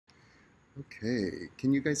Okay,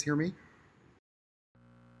 can you guys hear me?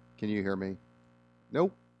 Can you hear me?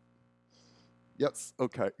 Nope. Yes.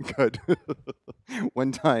 Okay, good.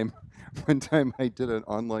 one time, one time I did an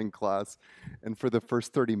online class, and for the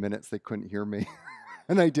first 30 minutes they couldn't hear me,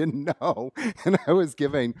 and I didn't know, and I was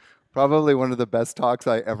giving probably one of the best talks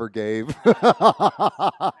I ever gave.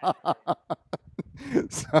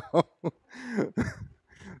 so,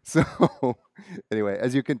 so anyway,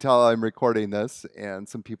 as you can tell, I'm recording this, and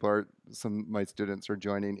some of my students are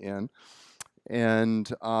joining in.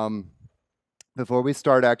 And before we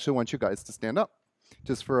start, I actually want you guys to stand up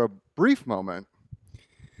just for a brief moment.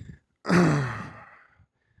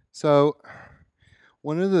 So,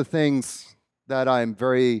 one of the things that I'm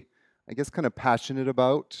very, I guess, kind of passionate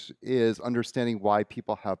about is understanding why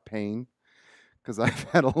people have pain, because I've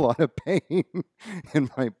had a lot of pain in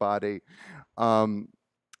my body. Um,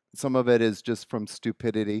 some of it is just from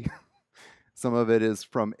stupidity, some of it is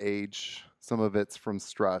from age, some of it's from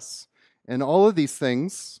stress. And all of these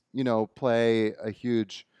things, play a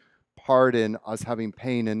huge part in us having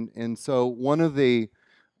pain. And so one of the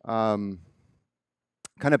um,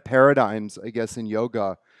 kind of paradigms, I guess, in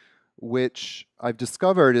yoga, which I've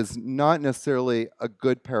discovered is not necessarily a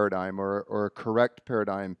good paradigm or a correct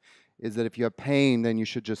paradigm, is that if you have pain, then you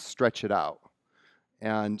should just stretch it out.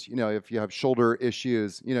 And if you have shoulder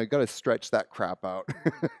issues, you got to stretch that crap out.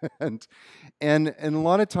 and and a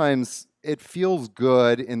lot of times it feels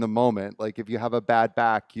good in the moment. Like if you have a bad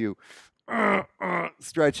back, you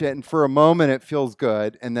stretch it, and for a moment it feels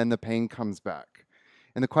good, and then the pain comes back.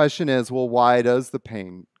 And the question is, well, why does the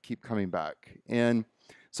pain keep coming back? And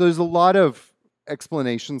so there's a lot of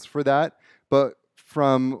explanations for that, but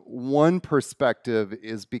from one perspective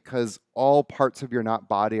is because all parts of your not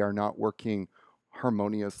body are not working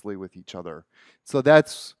harmoniously with each other. So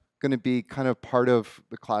that's going to be kind of part of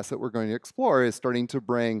the class that we're going to explore, is starting to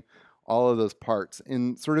bring all of those parts.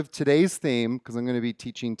 In sort of today's theme, because I'm going to be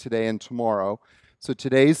teaching today and tomorrow, so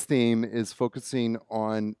today's theme is focusing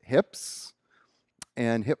on hips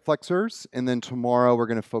and hip flexors, and then tomorrow we're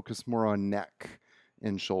going to focus more on neck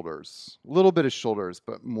and shoulders. A little bit of shoulders,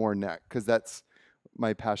 but more neck, because that's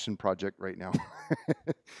my passion project right now.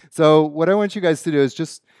 So what I want you guys to do is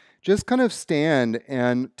just kind of stand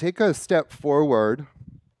and take a step forward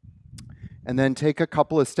and then take a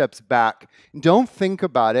couple of steps back. Don't think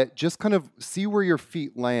about it, just kind of see where your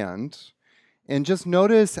feet land and just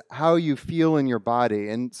notice how you feel in your body.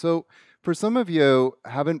 And so for some of you,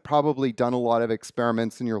 haven't probably done a lot of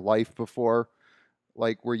experiments in your life before,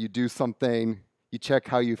 like where you do something, you check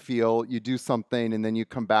how you feel, you do something, and then you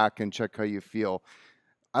come back and check how you feel.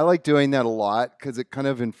 I like doing that a lot because it kind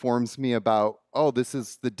of informs me about, oh, this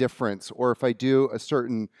is the difference. Or if I do a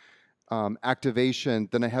certain activation,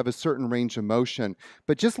 then I have a certain range of motion.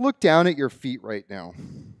 But just look down at your feet right now.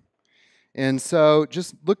 And so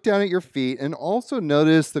just look down at your feet and also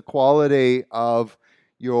notice the quality of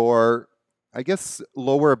your, I guess,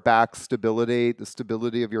 lower back stability, the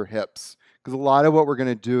stability of your hips. Because a lot of what we're going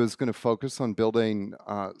to do is going to focus on building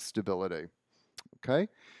stability. Okay?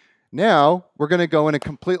 Now, we're going to go in a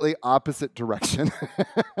completely opposite direction.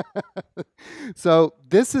 So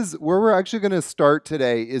this is where we're actually going to start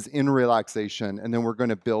today, is in relaxation, and then we're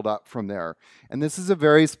going to build up from there. And this is a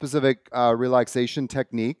very specific relaxation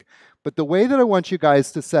technique. But the way that I want you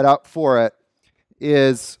guys to set up for it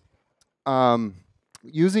is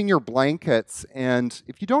using your blankets. And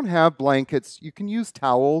if you don't have blankets, you can use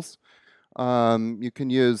towels. You can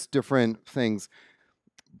use different things.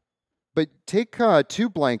 But take 2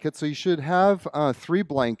 blankets, so you should have 3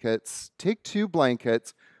 blankets. Take 2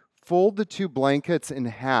 blankets, fold the 2 blankets in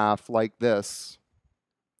half like this.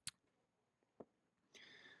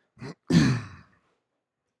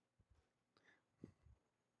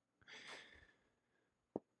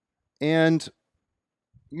 And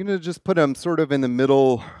you're going to just put them sort of in the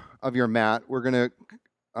middle of your mat. We're going to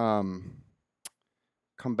come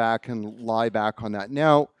back and lie back on that.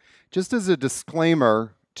 Now, just as a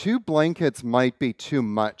disclaimer, 2 blankets might be too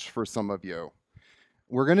much for some of you.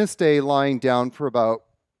 We're going to stay lying down for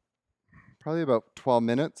probably about 12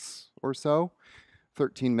 minutes or so,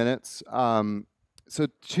 13 minutes. So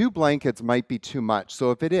 2 blankets might be too much.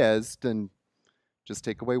 So if it is, then just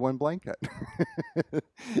take away 1 blanket.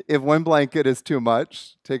 If 1 blanket is too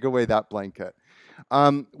much, take away that blanket.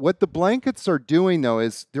 What the blankets are doing, though,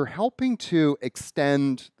 is they're helping to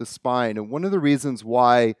extend the spine. And one of the reasons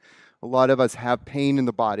why a lot of us have pain in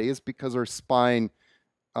the body is because our spine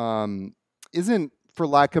isn't, for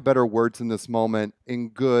lack of better words in this moment, in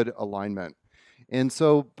good alignment. And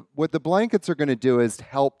so what the blankets are going to do is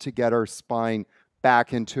help to get our spine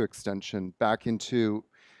back into extension, back into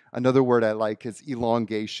Another word I like is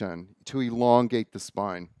elongation, to elongate the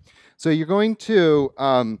spine. So you're going to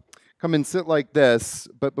come and sit like this,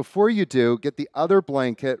 but before you do, get the other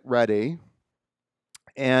blanket ready,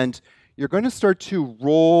 and you're going to start to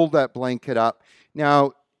roll that blanket up.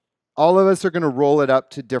 Now, all of us are going to roll it up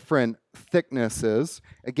to different thicknesses.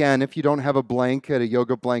 Again, if you don't have a blanket, a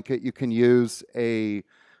yoga blanket, you can use a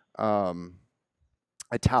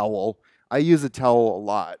towel. I use a towel a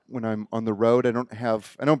lot when I'm on the road. I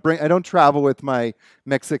don't travel with my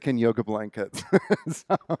Mexican yoga blankets.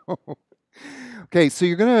 Okay, so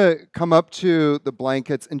you're gonna come up to the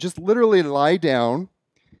blankets and just literally lie down,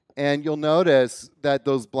 and you'll notice that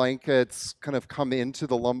those blankets kind of come into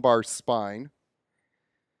the lumbar spine.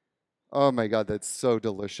 Oh my God, that's so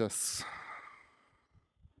delicious.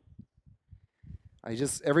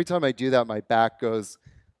 Every time I do that, my back goes,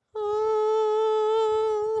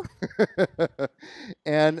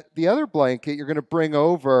 and the other blanket you're going to bring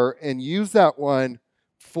over and use that one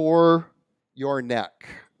for your neck.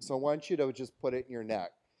 So I want you to just put it in your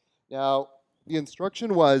neck. Now, the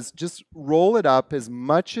instruction was just roll it up as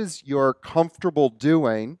much as you're comfortable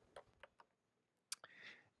doing.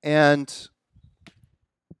 And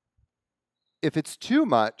if it's too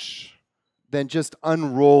much, then just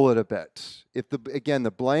unroll it a bit. If again,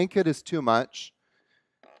 the blanket is too much,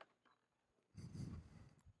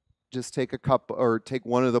 just take a cup or take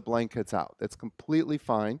one of the blankets out. That's completely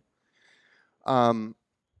fine.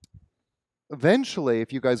 Eventually,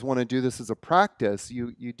 if you guys want to do this as a practice,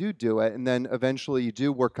 you do it, and then eventually you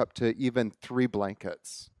do work up to even 3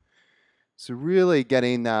 blankets. So really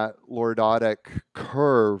getting that lordotic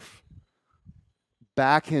curve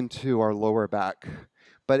back into our lower back.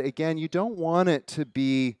 But again, you don't want it to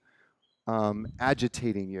be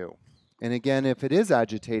agitating you. And again, if it is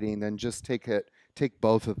agitating, then just take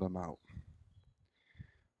both of them out.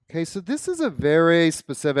 Okay, so this is a very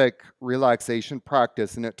specific relaxation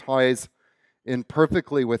practice, and it ties in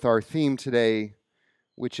perfectly with our theme today,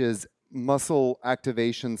 which is muscle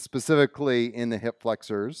activation, specifically in the hip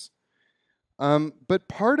flexors. But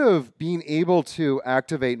part of being able to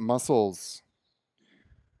activate muscles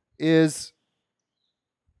is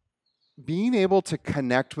being able to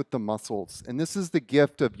connect with the muscles. And this is the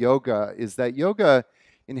gift of yoga, is that yoga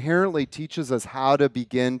inherently teaches us how to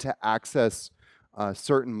begin to access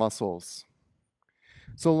certain muscles.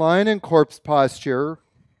 So lying in corpse posture,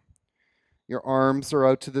 your arms are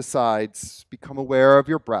out to the sides, become aware of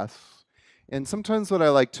your breath. And sometimes what I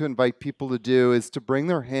like to invite people to do is to bring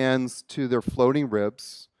their hands to their floating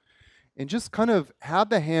ribs and just kind of have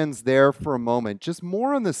the hands there for a moment, just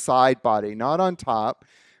more on the side body, not on top,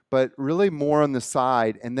 but really more on the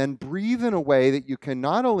side, and then breathe in a way that you can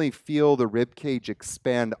not only feel the rib cage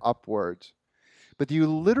expand upward, but you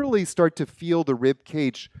literally start to feel the rib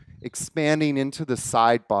cage expanding into the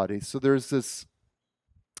side body. So there's this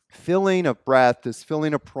filling of breath, this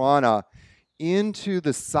filling of prana into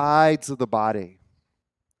the sides of the body.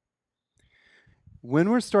 When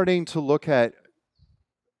we're starting to look at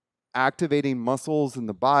activating muscles in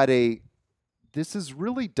the body, this is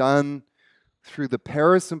really done through the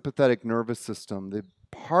parasympathetic nervous system, the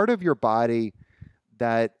part of your body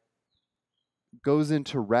that goes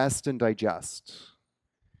into rest and digest.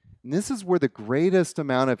 And this is where the greatest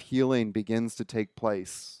amount of healing begins to take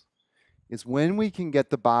place, is when we can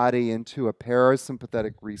get the body into a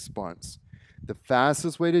parasympathetic response. The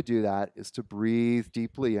fastest way to do that is to breathe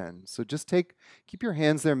deeply in. So just keep your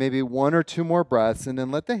hands there, maybe 1 or 2 more breaths, and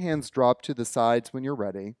then let the hands drop to the sides when you're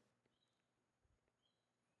ready.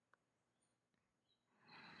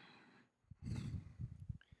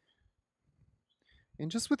 And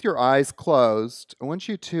just with your eyes closed, I want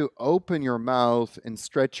you to open your mouth and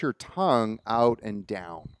stretch your tongue out and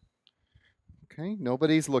down. Okay,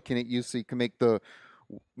 nobody's looking at you, so you can make the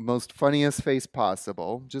most funniest face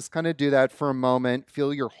possible. Just kind of do that for a moment.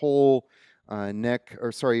 Feel your whole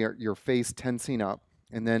your face tensing up.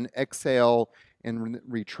 And then exhale and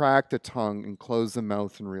retract the tongue and close the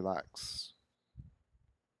mouth and relax.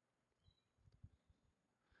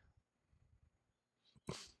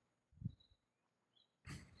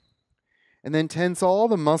 And then tense all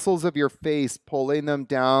the muscles of your face, pulling them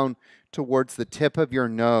down towards the tip of your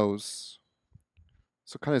nose.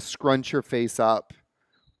 So kind of scrunch your face up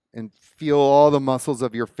and feel all the muscles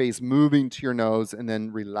of your face moving to your nose, and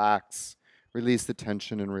then relax. Release the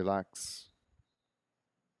tension and relax.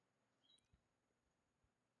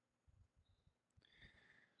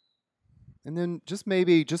 And then just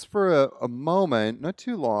for a moment, not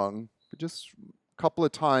too long, but just a couple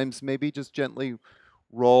of times, maybe just gently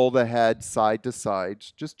roll the head side to side,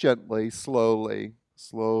 just gently, slowly,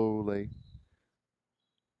 slowly.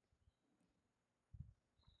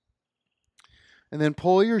 And then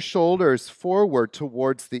pull your shoulders forward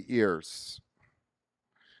towards the ears.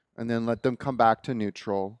 And then let them come back to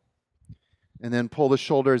neutral. And then pull the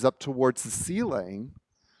shoulders up towards the ceiling,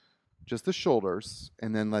 just the shoulders,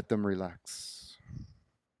 and then let them relax.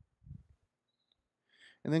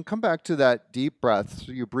 And then come back to that deep breath.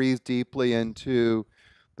 So you breathe deeply into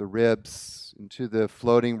the ribs, into the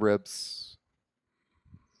floating ribs.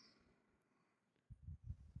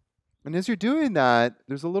 And as you're doing that,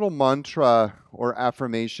 there's a little mantra or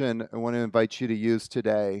affirmation I want to invite you to use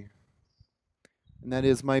today. And that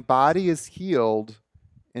is, my body is healed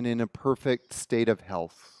and in a perfect state of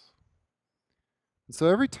health. And so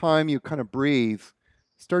every time you kind of breathe,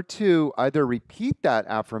 start to either repeat that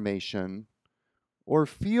affirmation or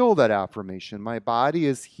feel that affirmation. My body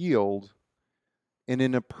is healed and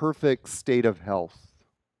in a perfect state of health.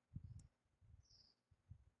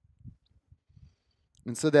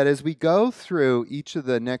 And so that as we go through each of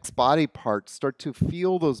the next body parts, start to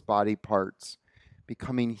feel those body parts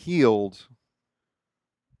becoming healed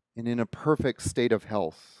and in a perfect state of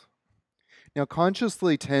health. Now,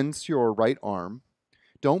 consciously tense your right arm.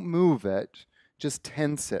 Don't move it, just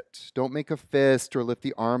tense it. Don't make a fist or lift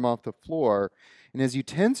the arm off the floor. And as you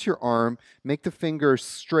tense your arm, make the fingers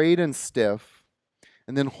straight and stiff,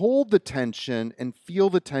 and then hold the tension and feel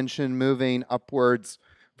the tension moving upwards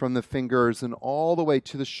from the fingers and all the way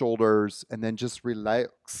to the shoulders, and then just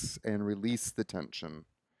relax and release the tension.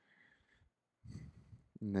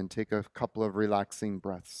 And then take a couple of relaxing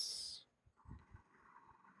breaths.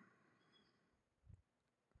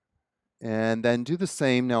 And then do the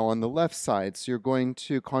same now on the left side. So you're going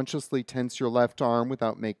to consciously tense your left arm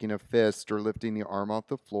without making a fist or lifting the arm off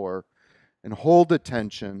the floor, and hold the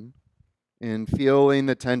tension and feeling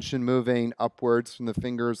the tension moving upwards from the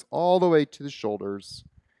fingers all the way to the shoulders.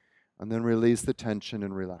 And then release the tension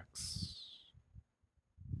and relax.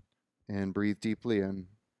 And breathe deeply in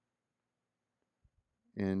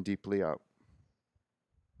and deeply out.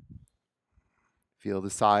 Feel the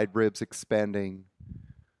side ribs expanding.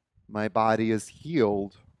 My body is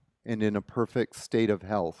healed and in a perfect state of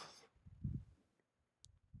health.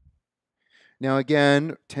 Now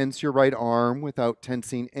again, tense your right arm without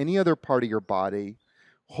tensing any other part of your body.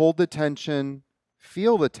 Hold the tension,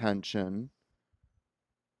 feel the tension,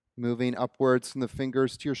 moving upwards from the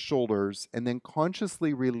fingers to your shoulders, and then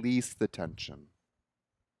consciously release the tension.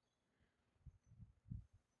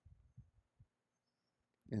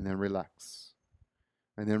 And then relax.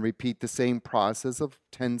 And then repeat the same process of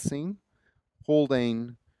tensing,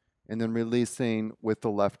 holding, and then releasing with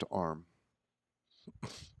the left arm.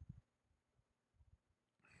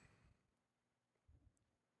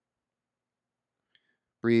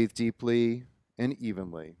 Breathe deeply and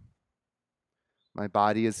evenly. My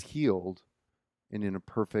body is healed and in a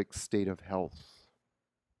perfect state of health.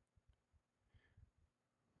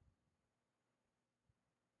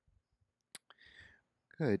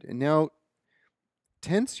 Good. And now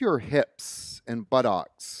tense your hips and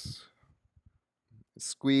buttocks.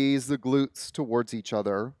 Squeeze the glutes towards each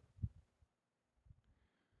other.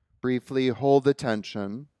 Briefly hold the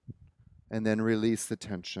tension and then release the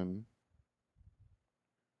tension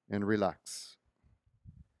and relax.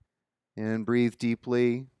 And breathe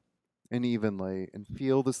deeply and evenly and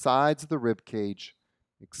feel the sides of the rib cage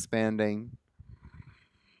expanding.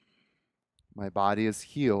 My body is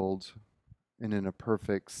healed and in a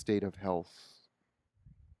perfect state of health.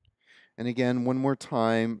 And again, one more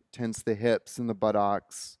time, tense the hips and the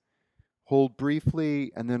buttocks. Hold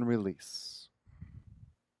briefly and then release.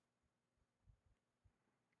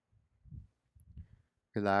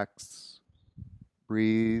 Relax.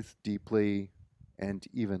 Breathe deeply and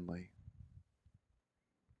evenly.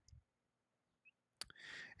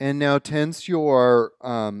 And now tense your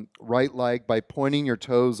right leg by pointing your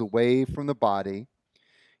toes away from the body.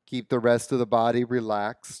 Keep the rest of the body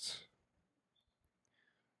relaxed.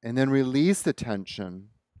 And then release the tension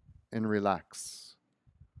and relax.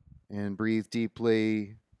 And breathe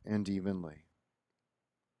deeply and evenly.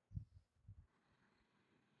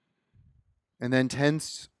 And then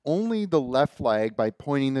tense only the left leg by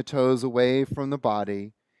pointing the toes away from the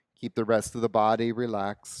body. Keep the rest of the body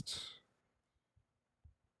relaxed.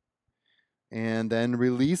 And then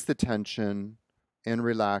release the tension and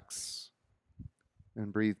relax.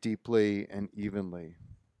 And breathe deeply and evenly.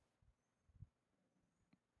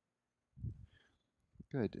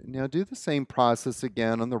 Good. Now do the same process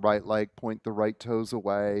again on the right leg. Point the right toes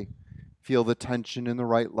away. Feel the tension in the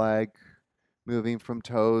right leg, moving from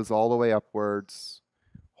toes all the way upwards.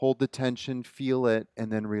 Hold the tension, feel it,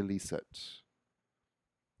 and then release it.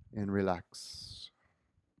 And relax.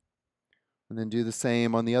 And then do the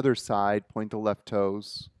same on the other side. Point the left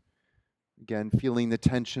toes. Again, feeling the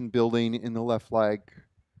tension building in the left leg,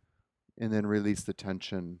 and then release the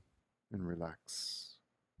tension and relax.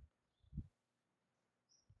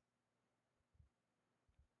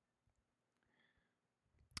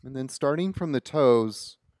 And then starting from the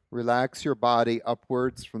toes, relax your body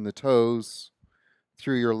upwards from the toes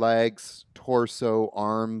through your legs, torso,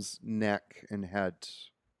 arms, neck, and head.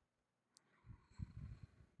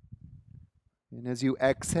 And as you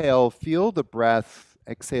exhale, feel the breath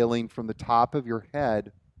exhaling from the top of your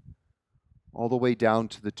head all the way down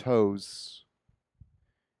to the toes.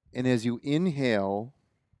 And as you inhale,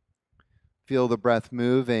 feel the breath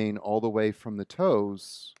moving all the way from the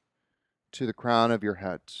toes to the crown of your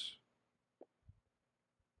head.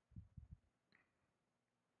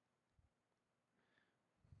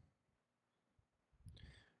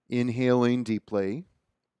 Inhaling deeply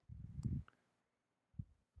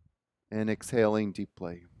and exhaling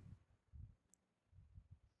deeply.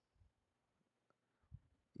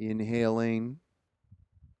 Inhaling,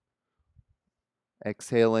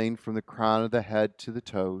 exhaling from the crown of the head to the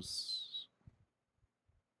toes.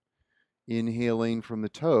 Inhaling from the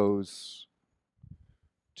toes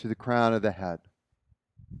to the crown of the head.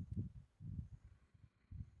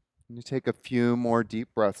 And you take a few more deep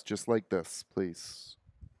breaths just like this, please.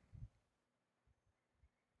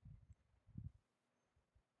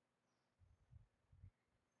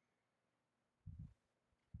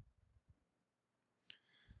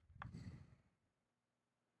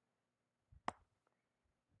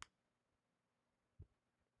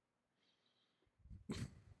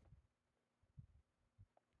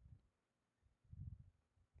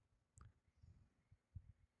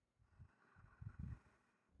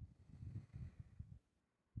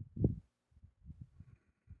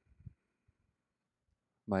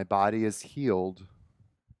 My body is healed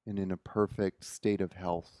and in a perfect state of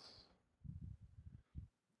health.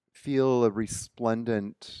 Feel a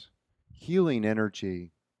resplendent healing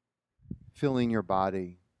energy filling your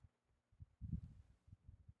body.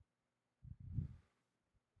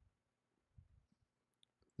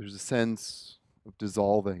 There's a sense of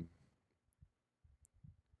dissolving,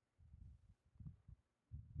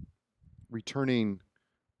 returning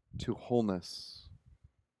to wholeness.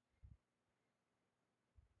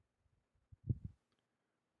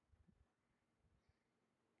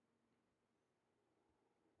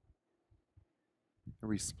 A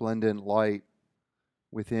resplendent light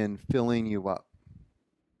within filling you up.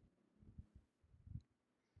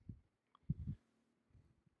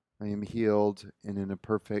 I am healed and in a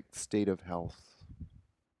perfect state of health.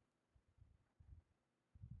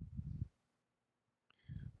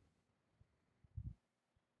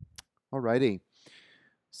 Alrighty.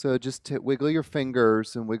 So just wiggle your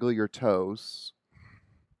fingers and wiggle your toes.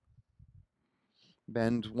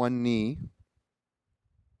 Bend one knee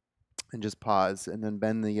and just pause, and then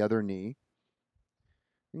bend the other knee.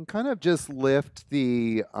 And kind of just lift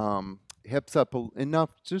the hips up enough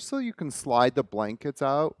just so you can slide the blankets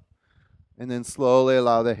out, and then slowly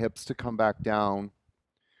allow the hips to come back down.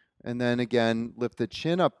 And then again, lift the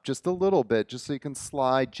chin up just a little bit, just so you can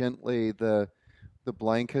slide gently the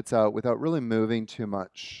blankets out without really moving too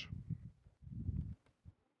much.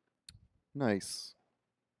 Nice.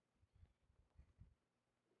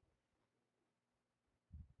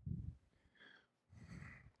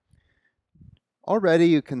 Already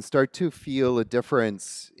you can start to feel a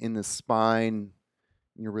difference in the spine,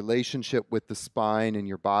 in your relationship with the spine and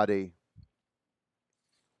your body.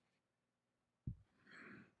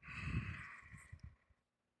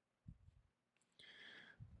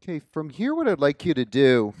 Okay, from here what I'd like you to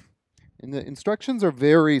do, and the instructions are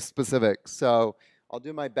very specific, so I'll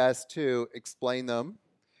do my best to explain them,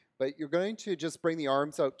 but you're going to just bring the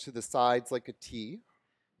arms out to the sides like a T,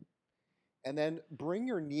 and then bring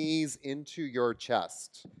your knees into your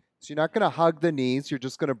chest. So you're not going to hug the knees, you're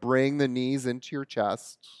just going to bring the knees into your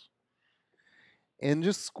chest, and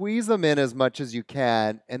just squeeze them in as much as you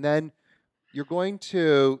can, and then you're going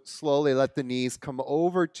to slowly let the knees come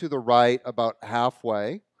over to the right about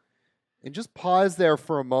halfway, and just pause there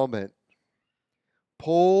for a moment.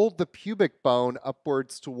 Pull the pubic bone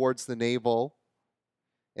upwards towards the navel.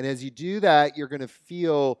 And as you do that, you're going to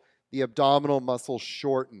feel the abdominal muscles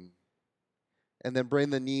shorten. And then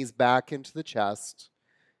bring the knees back into the chest.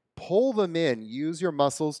 Pull them in. Use your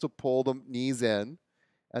muscles to pull the knees in.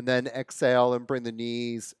 And then exhale and bring the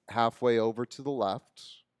knees halfway over to the left.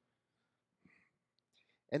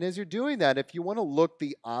 And as you're doing that, if you want to look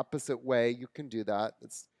the opposite way, you can do that.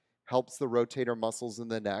 It helps the rotator muscles in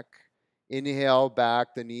the neck. Inhale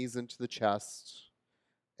back, the knees into the chest.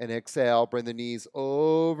 And exhale, bring the knees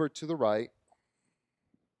over to the right.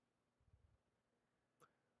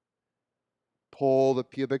 pull the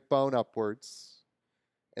pubic bone upwards,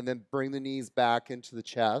 and then bring the knees back into the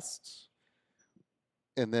chest,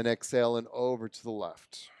 and then exhale and over to the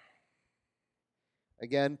left.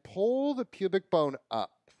 Again, pull the pubic bone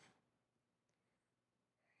up.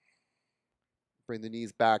 Bring the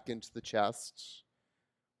knees back into the chest,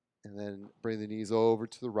 and then bring the knees over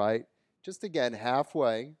to the right. Just again,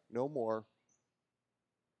 halfway, no more.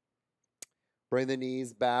 Bring the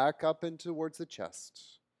knees back up and towards the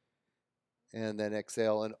chest. And then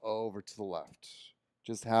exhale and over to the left.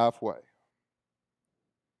 Just halfway.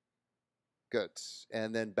 Good.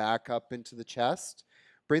 And then back up into the chest.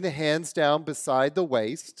 Bring the hands down beside the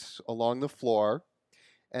waist along the floor.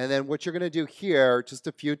 And then what you're going to do here, just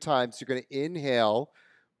a few times, you're going to inhale,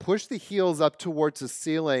 push the heels up towards the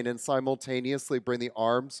ceiling, and simultaneously bring the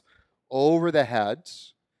arms over the head.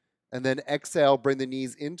 And then exhale, bring the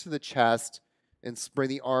knees into the chest, and bring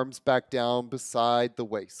the arms back down beside the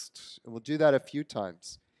waist. And we'll do that a few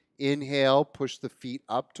times. Inhale, push the feet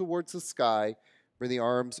up towards the sky, bring the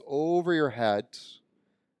arms over your head,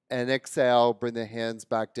 and exhale, bring the hands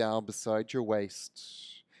back down beside your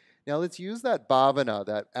waist. Now let's use that bhavana,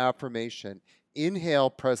 that affirmation. Inhale,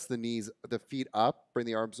 press the feet up, bring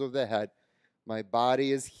the arms over the head. My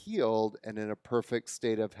body is healed and in a perfect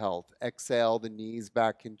state of health. Exhale, the knees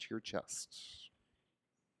back into your chest.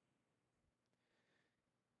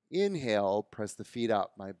 Inhale, press the feet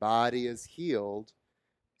up. My body is healed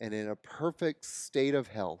and in a perfect state of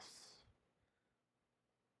health.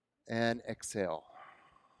 And exhale.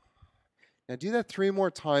 Now do that 3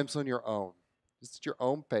 more times on your own, just at your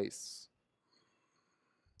own pace.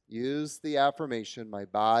 Use the affirmation, my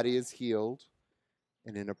body is healed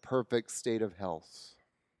and in a perfect state of health.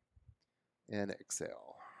 And exhale.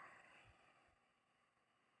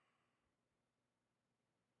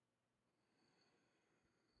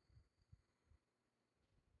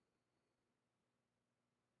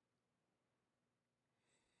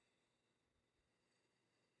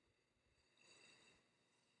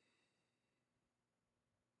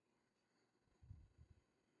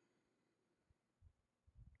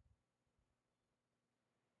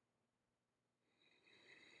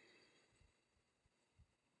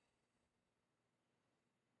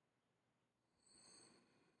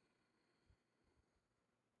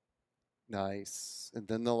 Nice. And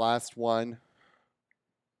then the last one.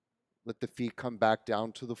 Let the feet come back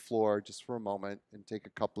down to the floor just for a moment and take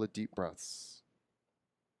a couple of deep breaths.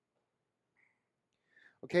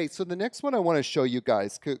 Okay, so the next one I want to show you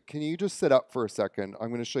guys, can you just sit up for a second? I'm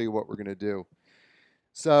going to show you what we're going to do.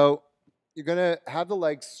 So you're going to have the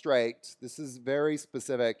legs straight. This is very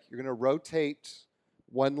specific. You're going to rotate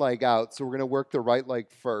one leg out. So we're going to work the right leg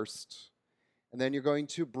first. And then you're going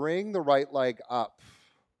to bring the right leg up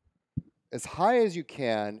as high as you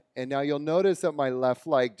can, and now you'll notice that my left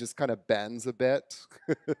leg just kind of bends a bit.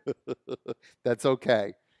 That's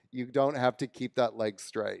okay. You don't have to keep that leg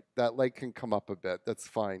straight. That leg can come up a bit. That's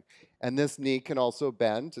fine. And this knee can also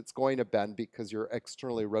bend. It's going to bend because you're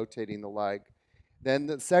externally rotating the leg. Then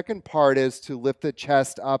the second part is to lift the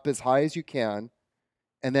chest up as high as you can.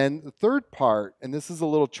 And then the third part, and this is a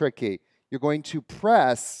little tricky, you're going to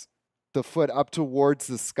press the foot up towards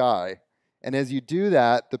the sky. And as you do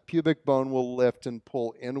that, the pubic bone will lift and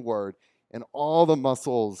pull inward, and all the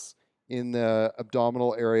muscles in the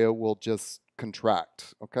abdominal area will just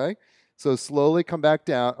contract, okay? So slowly come back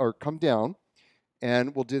down, or come down,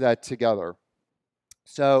 and we'll do that together.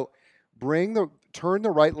 So turn the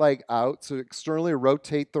right leg out, so externally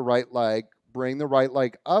rotate the right leg, bring the right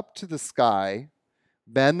leg up to the sky,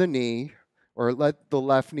 bend the knee, or let the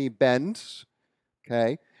left knee bend,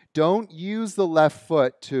 okay? Don't use the left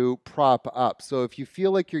foot to prop up. So if you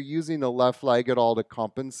feel like you're using the left leg at all to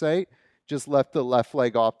compensate, just lift the left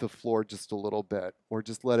leg off the floor just a little bit, or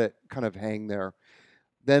just let it kind of hang there.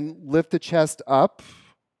 Then lift the chest up,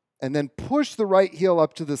 and then push the right heel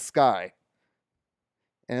up to the sky.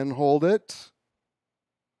 And hold it.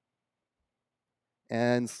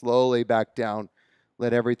 And slowly back down.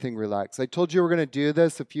 Let everything relax. I told you we're going to do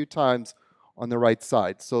this a few times on the right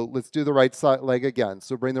side. So let's do the right side leg again.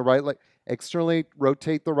 So bring the right leg, externally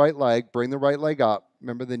rotate the right leg, bring the right leg up.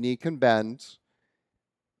 Remember the knee can bend.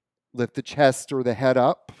 Lift the chest or the head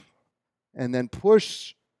up, and then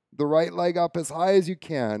push the right leg up as high as you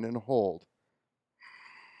can and hold.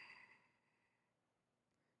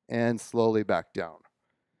 And slowly back down.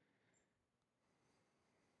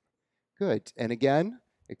 Good. And again,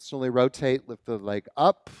 externally rotate, lift the leg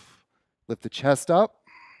up, lift the chest up,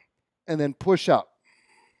 and then push up.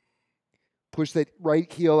 Push that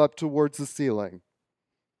right heel up towards the ceiling.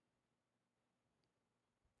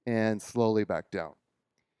 And slowly back down.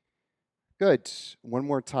 Good. One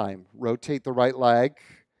more time. Rotate the right leg.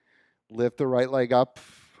 Lift the right leg up.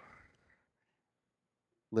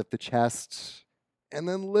 Lift the chest. And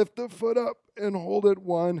then lift the foot up and hold it.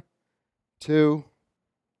 1, 2,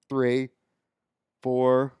 3,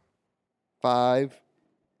 4, 5,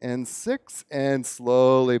 and 6. And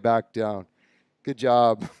slowly back down. Good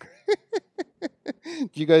job. Do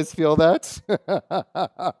you guys feel that?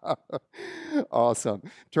 Awesome.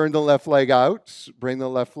 Turn the left leg out. Bring the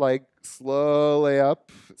left leg slowly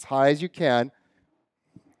up as high as you can.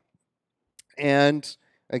 And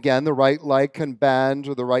again, the right leg can bend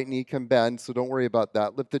or the right knee can bend, so don't worry about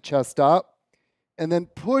that. Lift the chest up and then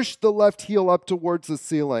push the left heel up towards the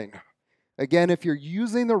ceiling. Again, if you're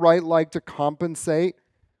using the right leg to compensate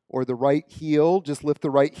or the right heel, just lift the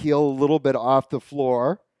right heel a little bit off the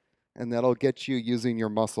floor, and that'll get you using your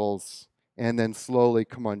muscles. And then slowly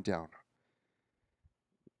come on down.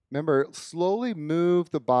 Remember, slowly move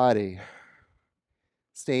the body.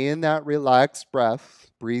 Stay in that relaxed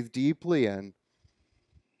breath. Breathe deeply in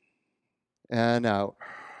and out.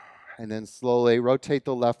 And then slowly rotate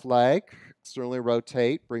the left leg. Externally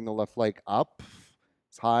rotate. Bring the left leg up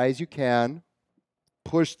as high as you can.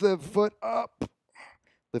 Push the foot up.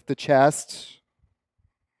 Lift the chest.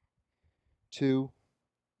 2,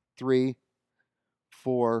 3,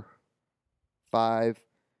 4, 5,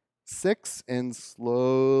 6, and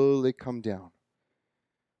slowly come down.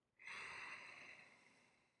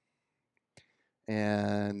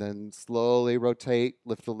 And then slowly rotate,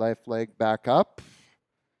 lift the left leg back up,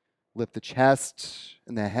 lift the chest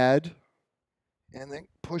and the head, and then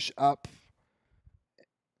push up.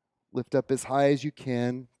 Lift up as high as you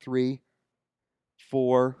can. 3,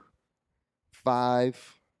 4,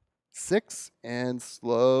 5, 6, and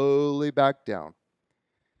slowly back down.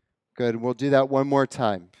 Good. We'll do that one more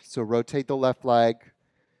time. So rotate the left leg,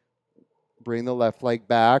 bring the left leg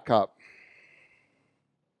back up.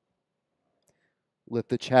 Lift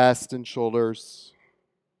the chest and shoulders.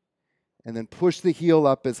 And then push the heel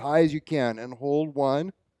up as high as you can and hold.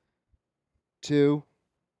 1, 2,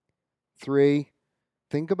 3.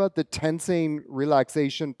 Think about the tensing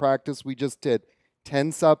relaxation practice we just did.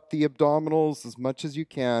 Tense up the abdominals as much as you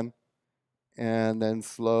can and then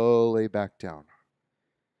slowly back down.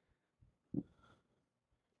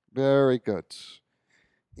 Very good.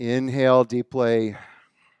 Inhale deeply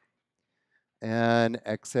and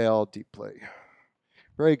exhale deeply.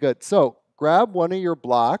 Very good. So grab one of your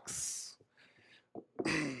blocks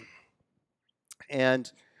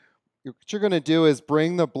and what you're going to do is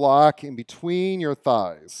bring the block in between your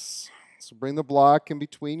thighs. So bring the block in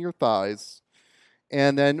between your thighs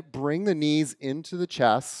and then bring the knees into the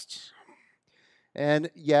chest.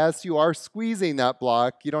 And yes, you are squeezing that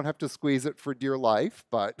block. You don't have to squeeze it for dear life,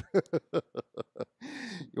 but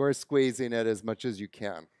you are squeezing it as much as you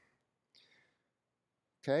can.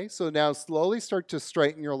 Okay, so now slowly start to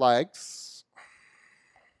straighten your legs.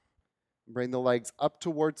 Bring the legs up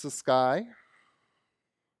towards the sky.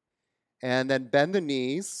 And then bend the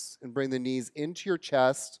knees and bring the knees into your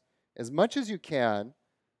chest as much as you can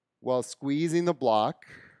while squeezing the block.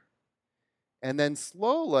 And then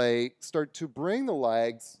slowly start to bring the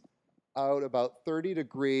legs out about 30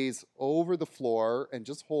 degrees over the floor and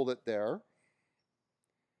just hold it there.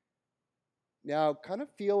 Now kind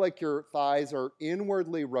of feel like your thighs are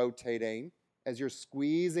inwardly rotating as you're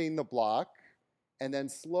squeezing the block. And then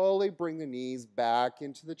slowly bring the knees back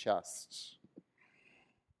into the chest.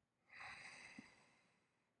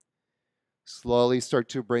 Slowly start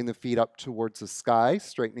to bring the feet up towards the sky,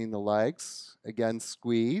 straightening the legs. Again,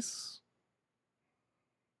 squeeze.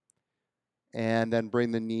 And then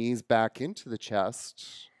bring the knees back into the chest.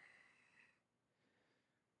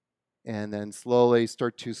 And then slowly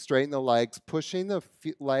start to straighten the legs, pushing the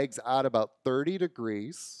legs out about 30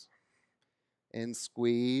 degrees. And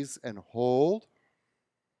squeeze and hold.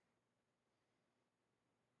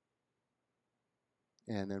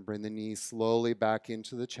 And then bring the knees slowly back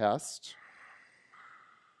into the chest.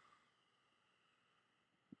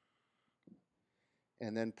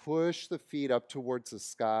 And then push the feet up towards the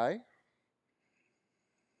sky.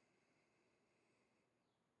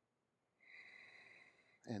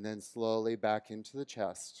 And then slowly back into the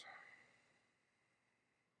chest.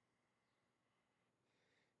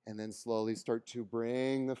 And then slowly start to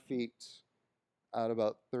bring the feet out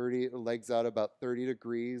about 30, legs out about 30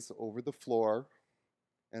 degrees over the floor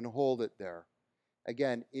and hold it there.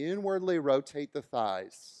 Again, inwardly rotate the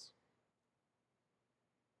thighs.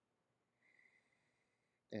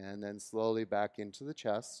 And then slowly back into the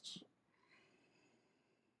chest.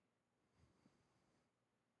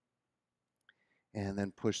 And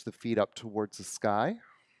then push the feet up towards the sky.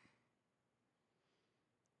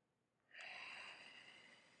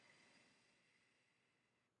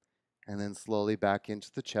 And then slowly back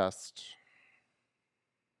into the chest.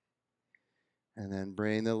 And then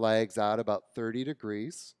bring the legs out about 30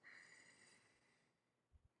 degrees.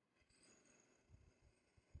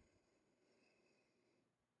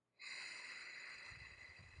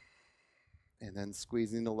 And then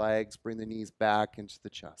squeezing the legs, bring the knees back into the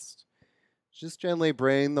chest. Just gently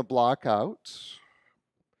bring the block out.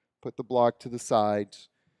 Put the block to the side.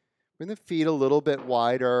 Bring the feet a little bit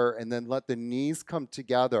wider, and then let the knees come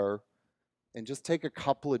together. And just take a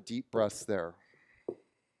couple of deep breaths there.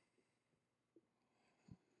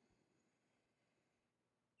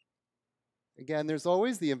 Again, there's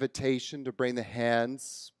always the invitation to bring the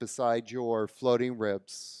hands beside your floating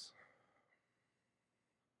ribs.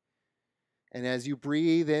 And as you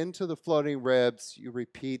breathe into the floating ribs, you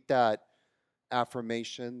repeat that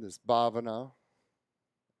affirmation, this bhavana.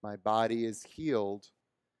 My body is healed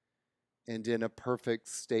and in a perfect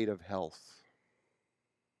state of health.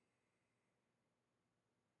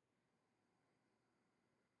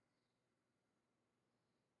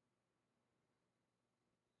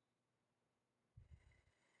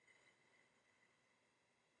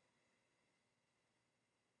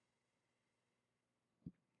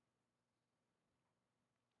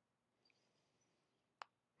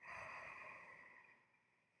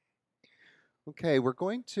 Okay, we're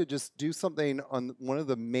going to just do something on one of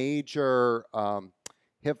the major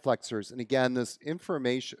hip flexors. And again, this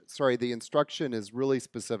information, the instruction is really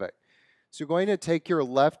specific. So you're going to take your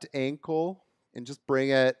left ankle and just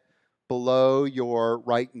bring it below your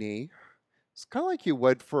right knee. It's kind of like you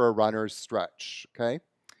would for a runner's stretch, okay?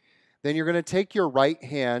 Then you're going to take your right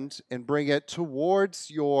hand and bring it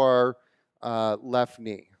towards your left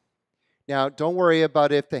knee. Now, don't worry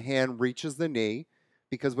about if the hand reaches the knee,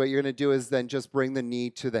 because what you're going to do is then just bring the knee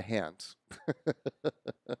to the hand.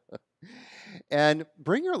 And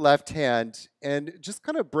bring your left hand and just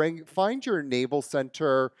kind of find your navel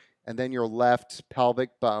center and then your left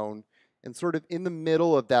pelvic bone. And sort of in the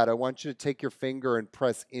middle of that, I want you to take your finger and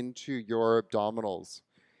press into your abdominals.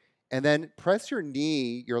 And then press your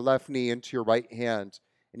knee, your left knee, into your right hand,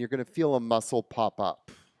 and you're going to feel a muscle pop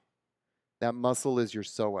up. That muscle is your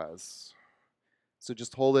psoas. So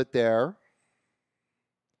just hold it there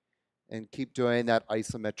and keep doing that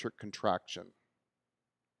isometric contraction.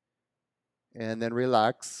 And then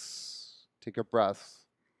relax, take a breath,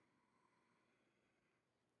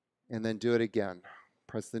 and then do it again.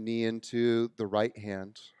 Press the knee into the right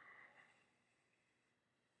hand.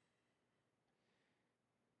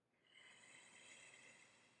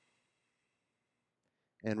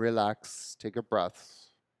 And relax, take a breath.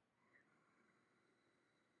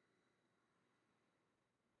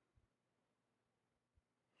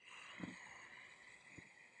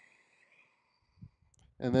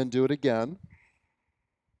 And then do it again.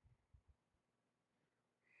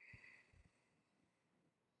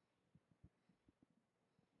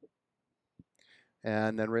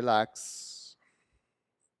 And then relax.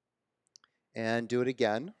 And do it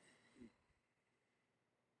again.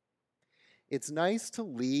 It's nice to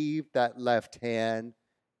leave that left hand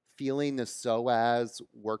feeling the psoas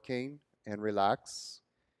working and relax,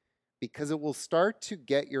 because it will start to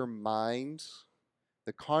get your mind,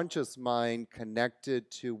 the conscious mind,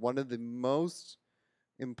 connected to one of the most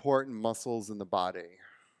important muscles in the body.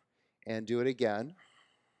 And do it again.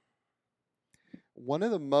 One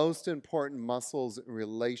of the most important muscles in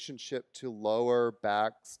relationship to lower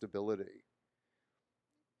back stability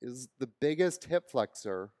is the biggest hip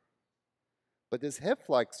flexor. But this hip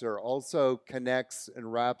flexor also connects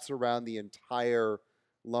and wraps around the entire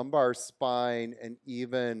lumbar spine and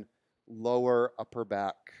even lower upper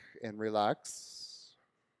back. And relax.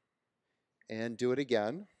 And do it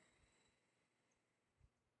again.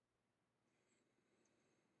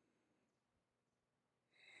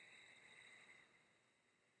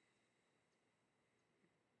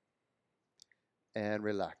 And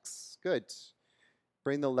relax. Good.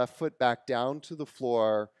 Bring the left foot back down to the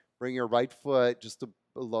floor. Bring your right foot just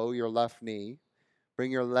below your left knee.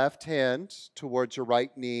 Bring your left hand towards your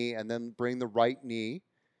right knee, and then bring the right knee.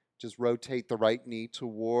 Just rotate the right knee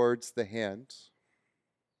towards the hand.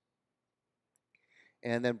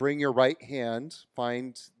 And then bring your right hand,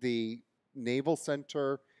 find the navel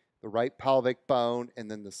center, the right pelvic bone,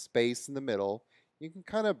 and then the space in the middle. You can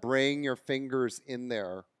kind of bring your fingers in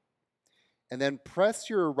there. And then press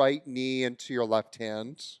your right knee into your left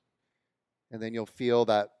hand. And then you'll feel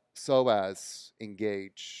that psoas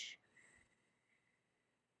engage.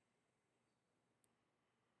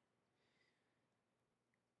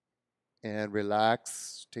 And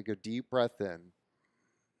relax. Take a deep breath in.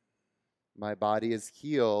 My body is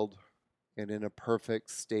healed and in a perfect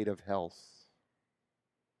state of health.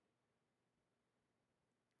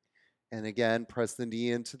 And again, press the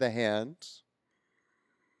knee into the hand.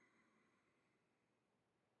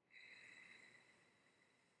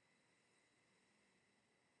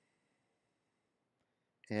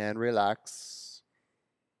 And relax.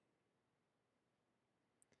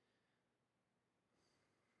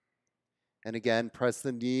 And again, press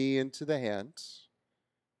the knee into the hand.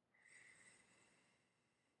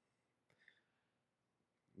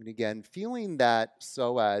 And again, feeling that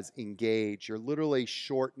psoas engage, you're literally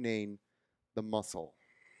shortening the muscle.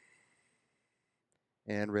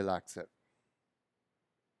 And relax it.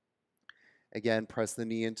 Again, press the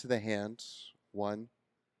knee into the hand. 1,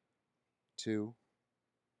 2,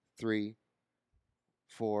 3,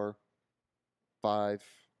 4, 5,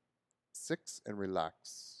 6, and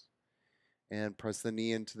relax. And press the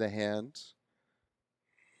knee into the hand.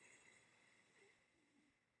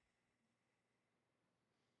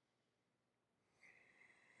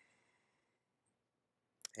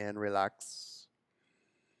 And relax.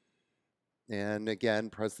 And again,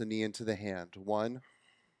 press the knee into the hand. 1,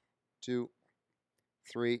 2,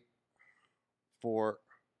 3, 4,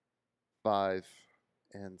 5,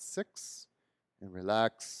 and 6. And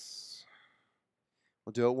relax.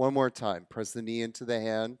 We'll do it one more time. Press the knee into the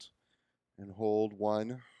hand and hold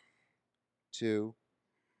 1, 2,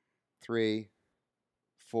 3,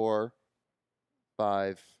 4,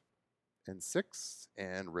 5, and 6.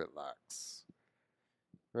 And relax.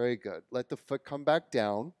 Very good. Let the foot come back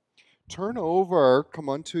down. Turn over, come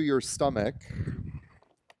onto your stomach.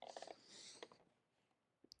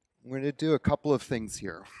 We're going to do a couple of things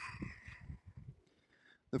here.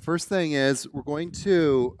 The first thing is we're going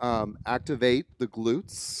to activate the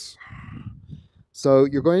glutes. So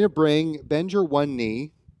you're going to bend your one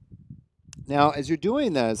knee. Now, as you're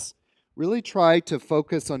doing this, really try to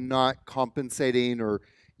focus on not compensating or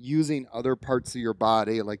using other parts of your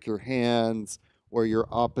body, like your hands or your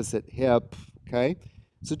opposite hip, okay?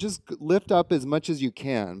 So just lift up as much as you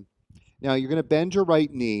can. Now, you're going to bend your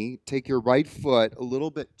right knee, take your right foot a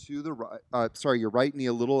little bit to the right, your right knee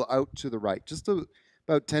a little out to the right, just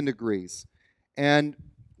about 10 degrees. And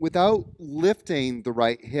without lifting the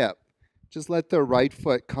right hip, just let the right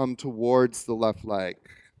foot come towards the left leg.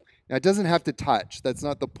 Now, it doesn't have to touch. That's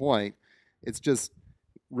not the point. It's just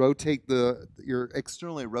you're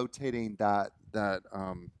externally rotating that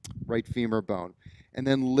right femur bone. And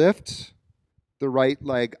then lift the right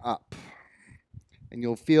leg up. And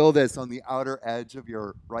you'll feel this on the outer edge of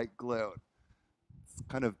your right glute. It's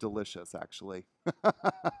kind of delicious, actually.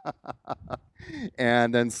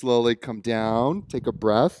 And then slowly come down. Take a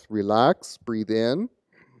breath. Relax. Breathe in.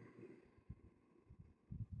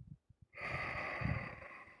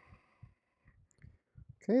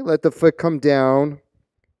 Okay, let the foot come down.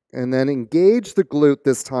 And then engage the glute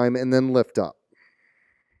this time and then lift up.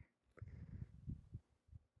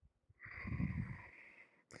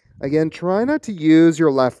 Again, try not to use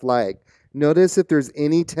your left leg. Notice if there's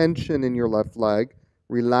any tension in your left leg.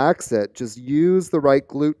 Relax it. Just use the right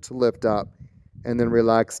glute to lift up and then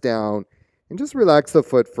relax down. And just relax the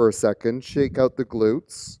foot for a second. Shake out the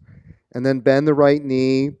glutes. And then bend the right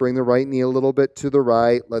knee. Bring the right knee a little bit to the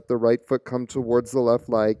right. Let the right foot come towards the left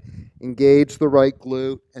leg. Engage the right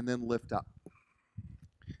glute and then lift up.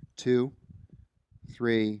 2,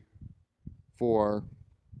 3, 4,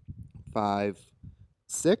 5,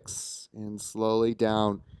 6, and slowly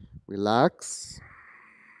down. Relax.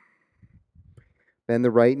 Bend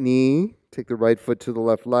the right knee. Take the right foot to the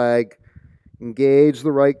left leg. Engage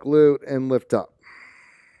the right glute and lift up.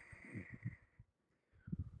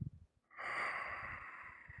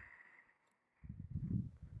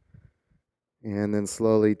 And then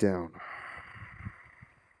slowly down.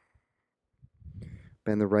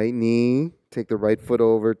 Bend the right knee. Take the right foot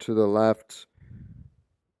over to the left.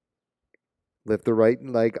 Lift the right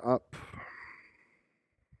leg up.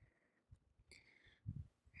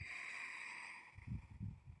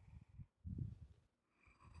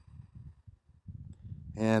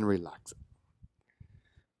 And relax it.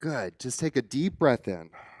 Good. Just take a deep breath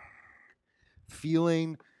in.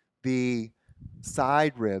 Feeling the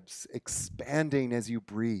side ribs expanding as you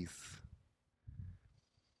breathe.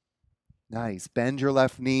 Nice. Bend your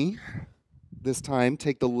left knee. This time,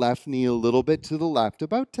 take the left knee a little bit to the left,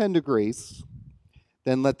 about 10 degrees.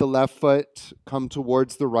 Then let the left foot come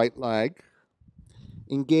towards the right leg.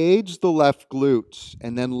 Engage the left glute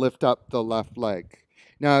and then lift up the left leg.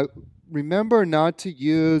 Now, remember not to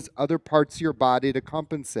use other parts of your body to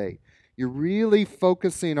compensate. You're really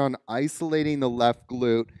focusing on isolating the left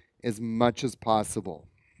glute as much as possible.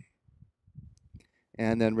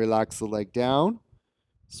 And then relax the leg down.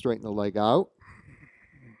 Straighten the leg out.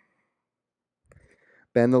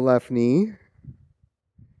 Bend the left knee.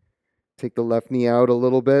 Take the left knee out a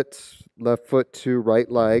little bit, left foot to right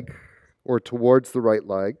leg, or towards the right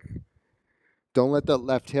leg. Don't let that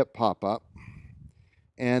left hip pop up.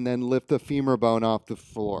 And then lift the femur bone off the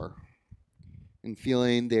floor. And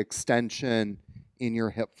feeling the extension in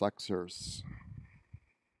your hip flexors.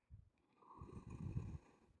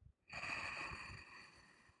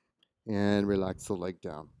 And relax the leg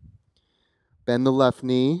down. Bend the left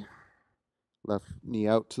knee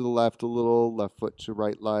out to the left a little, left foot to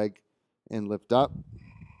right leg, and lift up.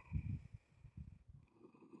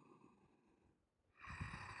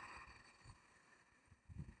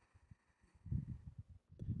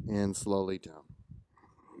 And slowly down.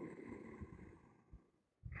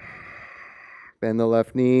 Bend the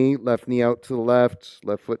left knee out to the left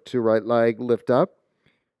foot to right leg, lift up,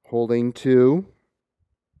 holding 2,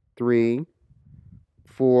 3,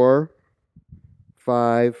 4,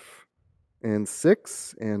 5, and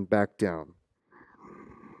 6, and back down.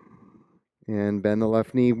 And bend the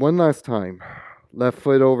left knee one last time. Left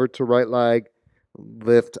foot over to right leg,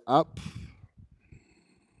 lift up.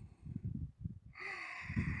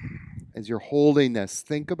 As you're holding this,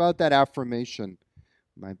 think about that affirmation.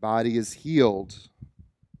 My body is healed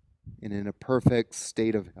and in a perfect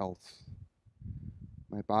state of health.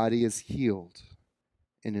 My body is healed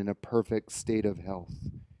and in a perfect state of health.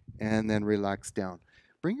 And then relax down.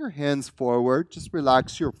 Bring your hands forward. Just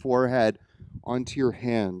relax your forehead onto your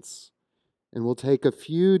hands. And we'll take a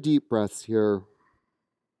few deep breaths here.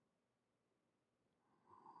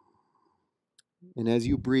 And as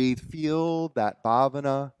you breathe, feel that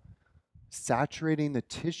bhavana saturating the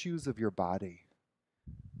tissues of your body,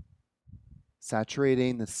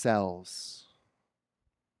 saturating the cells.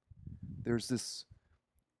 There's this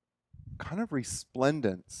kind of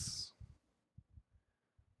resplendence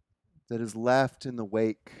that is left in the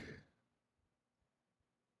wake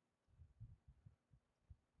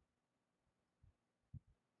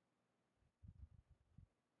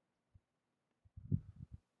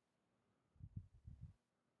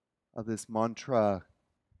of this mantra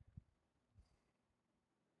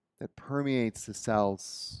that permeates the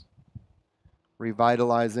cells,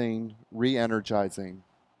 revitalizing, re-energizing.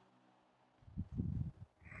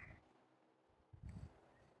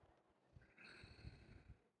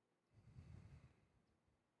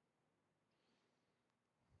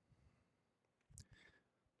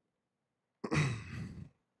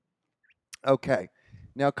 Okay,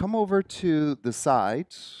 now come over to the side,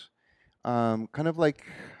 kind of like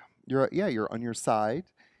you're on your side,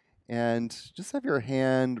 and just have your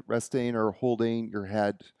hand resting or holding your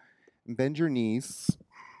head. And bend your knees.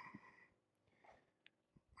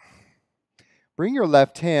 Bring your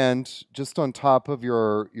left hand just on top of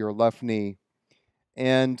your left knee.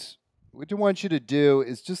 And what I want you to do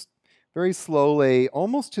is just very slowly,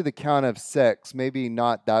 almost to the count of 6, maybe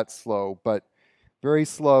not that slow, but very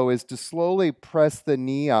slow, is to slowly press the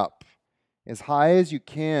knee up as high as you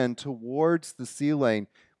can towards the ceiling,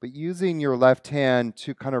 but using your left hand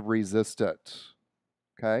to kind of resist it.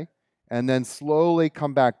 Okay? And then slowly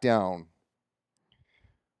come back down.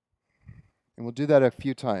 And we'll do that a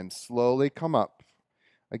few times. Slowly come up.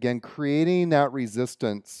 Again, creating that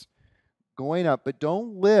resistance, going up, but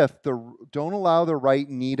don't allow the right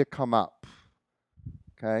knee to come up.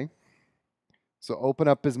 Okay? So open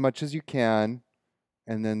up as much as you can,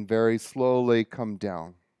 and then very slowly come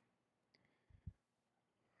down.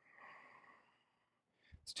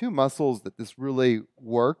 It's 2 muscles that this really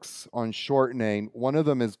works on shortening. One of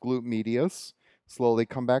them is glute medius. Slowly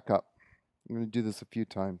come back up. I'm going to do this a few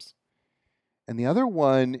times. And the other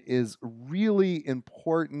one is really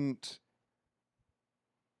important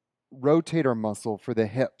rotator muscle for the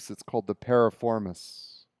hips. It's called the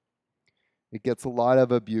piriformis. It gets a lot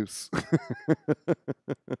of abuse.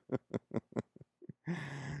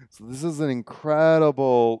 So this is an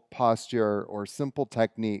incredible posture or simple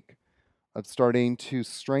technique of starting to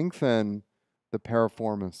strengthen the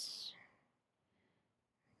piriformis.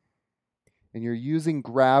 And you're using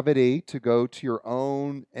gravity to go to your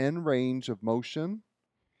own end range of motion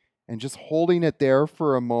and just holding it there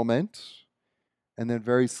for a moment, and then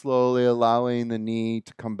very slowly allowing the knee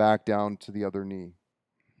to come back down to the other knee.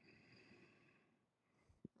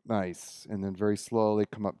 Nice. And then very slowly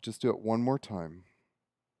come up. Just do it one more time.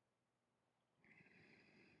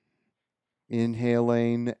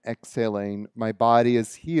 Inhaling, exhaling. My body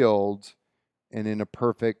is healed and in a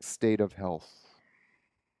perfect state of health.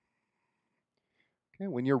 Okay,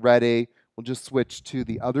 when you're ready, we'll just switch to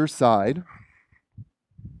the other side.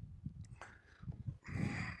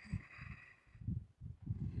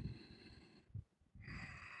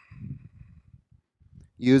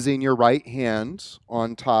 Using your right hand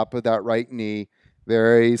on top of that right knee,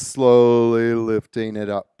 Very slowly lifting it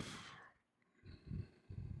up.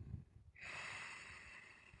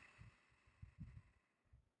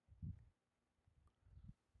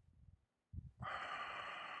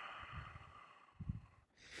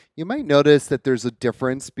 You might notice that there's a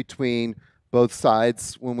difference between both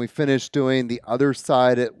sides. When we finished doing the other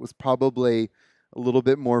side, it was probably a little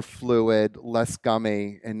bit more fluid, less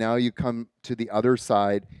gummy. And now you come to the other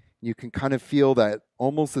side, you can kind of feel that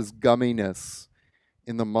almost as gumminess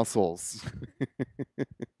in the muscles.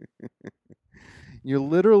 You're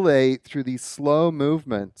literally, through these slow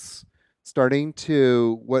movements, starting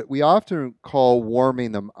to what we often call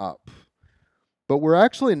warming them up. But we're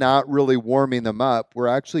actually not really warming them up. We're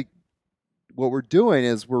actually what we're doing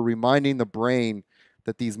is we're reminding the brain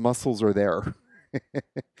that these muscles are there.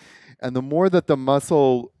 And the more that the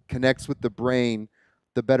muscle connects with the brain,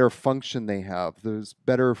 the better function they have. There's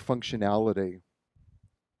better functionality.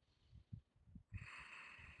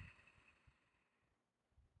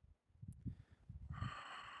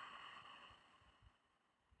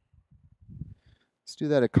 Let's do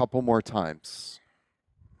that a couple more times.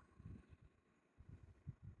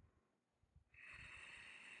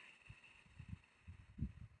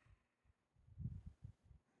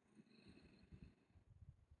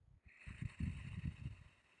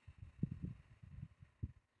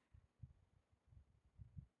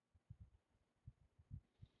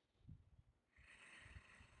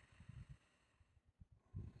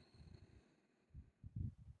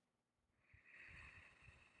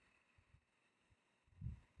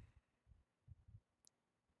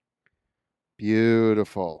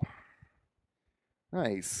 Beautiful.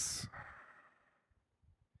 Nice.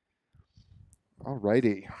 All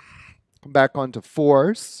righty. Come back onto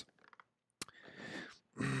force.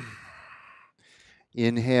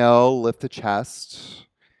 Inhale, lift the chest.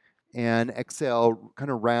 And exhale,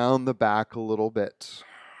 kind of round the back a little bit.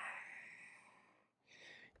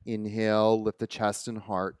 Inhale, lift the chest and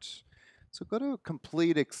heart. So go to a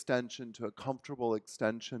complete extension, to a comfortable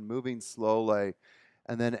extension, moving slowly.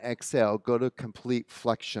 And then exhale, go to complete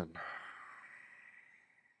flexion.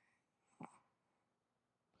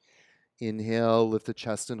 Inhale, lift the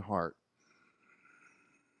chest and heart.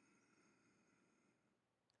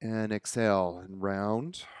 And exhale and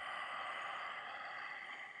round.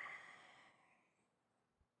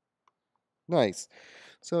 Nice.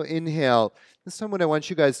 So inhale. This time what I want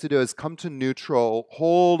you guys to do is come to neutral,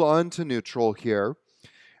 hold on to neutral here,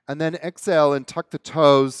 and then exhale and tuck the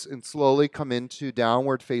toes and slowly come into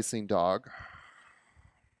downward facing dog.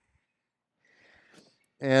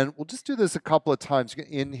 And we'll just do this a couple of times. You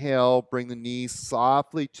can inhale, bring the knees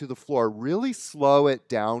softly to the floor. Really slow it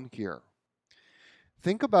down here.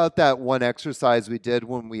 Think about that one exercise we did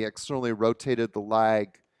when we externally rotated the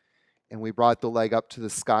leg and we brought the leg up to the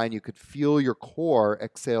sky, and you could feel your core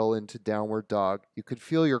exhale into downward dog. You could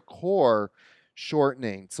feel your core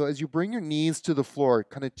shortening. So as you bring your knees to the floor,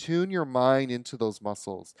 kind of tune your mind into those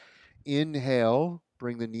muscles. Inhale,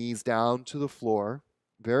 bring the knees down to the floor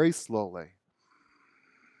very slowly.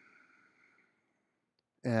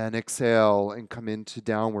 And exhale and come into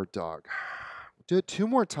downward dog. Do it 2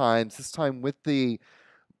 more times, this time with the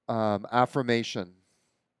affirmation.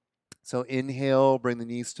 So inhale, bring the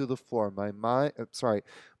knees to the floor.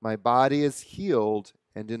 My body is healed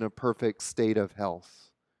and in a perfect state of health.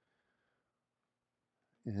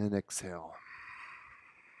 And exhale.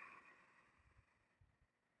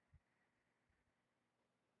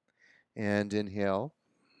 And inhale.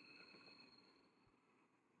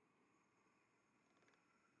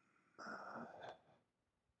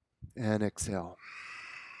 And exhale.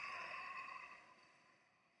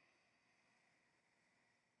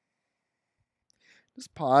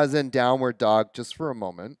 Just pause in downward dog just for a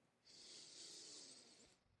moment.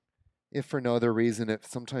 If for no other reason,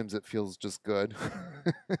 sometimes it feels just good.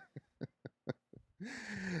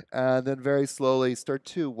 And then very slowly start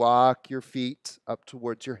to walk your feet up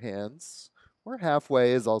towards your hands, or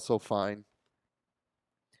halfway is also fine.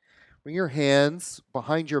 Bring your hands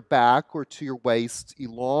behind your back or to your waist.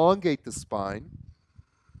 Elongate the spine.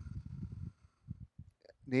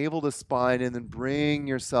 Navel to spine, and then bring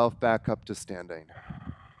yourself back up to standing.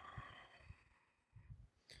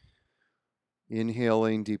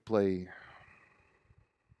 Inhaling deeply.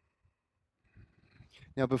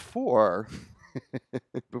 Now before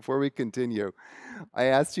we continue, I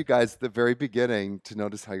asked you guys at the very beginning to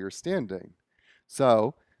notice how you're standing.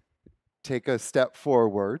 So take a step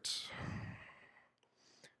forward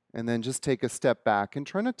and then just take a step back and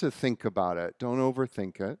try not to think about it. Don't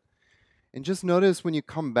overthink it. And just notice when you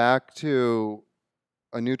come back to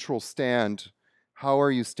a neutral stand, how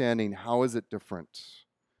are you standing? How is it different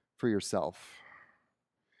for yourself?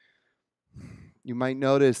 you might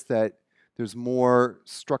notice that there's more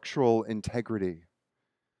structural integrity,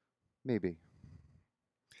 maybe.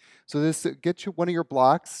 So this, get you one of your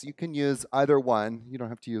blocks. You can use either one. You don't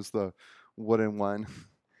have to use the wooden one,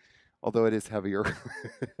 although it is heavier.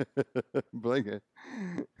 Blanket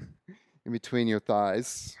in between your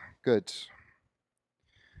thighs. Good.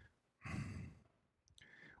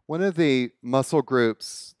 One of the muscle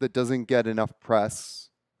groups that doesn't get enough press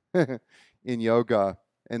in yoga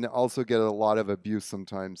and also get a lot of abuse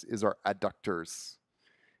sometimes is our adductors.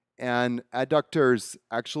 And adductors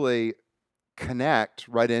actually connect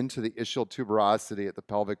right into the ischial tuberosity at the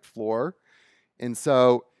pelvic floor. And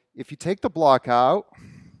so if you take the block out,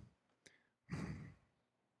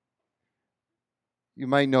 you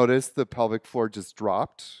might notice the pelvic floor just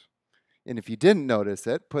dropped. And if you didn't notice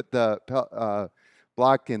it, put the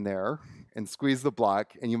block in there and squeeze the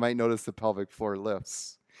block, and you might notice the pelvic floor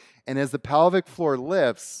lifts. And as the pelvic floor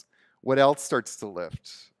lifts, what else starts to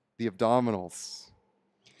lift? The abdominals.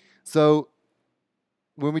 So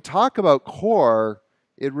when we talk about core,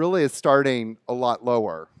 it really is starting a lot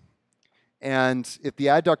lower. And if the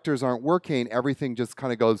adductors aren't working, everything just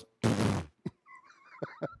kind of goes.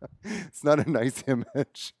 It's not a nice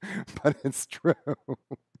image, but it's true.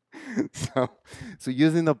 So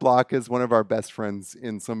using the block is one of our best friends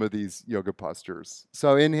in some of these yoga postures.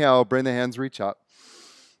 So inhale, bring the hands, reach up.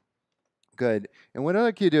 Good. And what I'd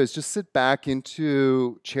like you to do is just sit back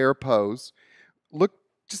into chair pose.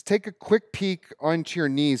 Just take a quick peek onto your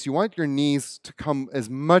knees. You want your knees to come as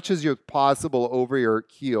much as possible over your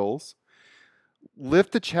heels.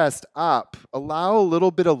 Lift the chest up. Allow a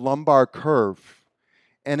little bit of lumbar curve.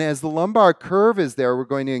 And as the lumbar curve is there, we're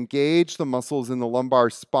going to engage the muscles in the lumbar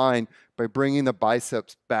spine by bringing the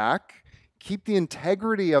biceps back. Keep the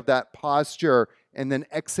integrity of that posture and then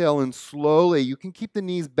exhale and slowly. You can keep the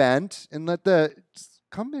knees bent and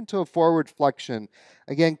come into a forward flexion.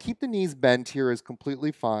 Again, keep the knees bent here is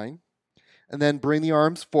completely fine. And then bring the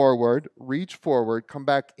arms forward, reach forward, come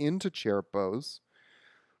back into chair pose.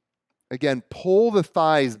 Again, pull the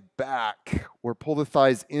thighs back or pull the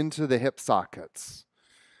thighs into the hip sockets.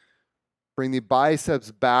 Bring the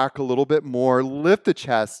biceps back a little bit more, lift the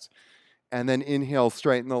chest, and then inhale,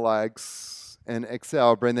 straighten the legs, and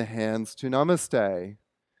exhale, bring the hands to namaste.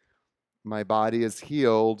 My body is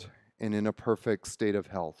healed and in a perfect state of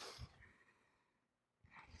health.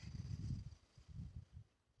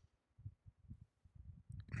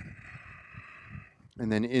 And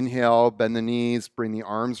then inhale, bend the knees, bring the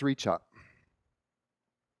arms, reach up.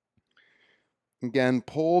 Again,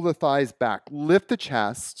 pull the thighs back, lift the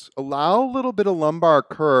chest, allow a little bit of lumbar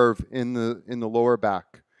curve in the lower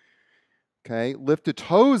back. Okay, lift the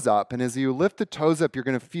toes up, and as you lift the toes up, you're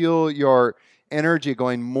going to feel your energy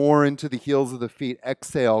going more into the heels of the feet.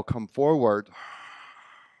 Exhale, come forward.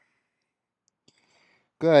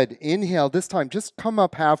 Good. Inhale, this time just come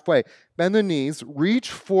up halfway. Bend the knees, reach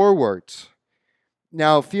forward.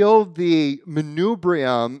 Now feel the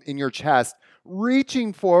manubrium in your chest,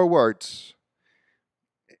 reaching forward.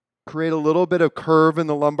 Create a little bit of curve in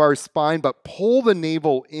the lumbar spine, but pull the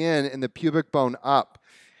navel in and the pubic bone up.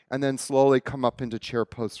 And then slowly come up into chair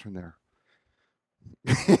pose from there.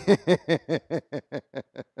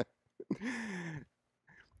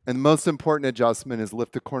 And the most important adjustment is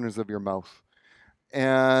lift the corners of your mouth.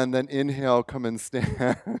 And then inhale, come and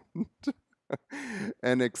stand.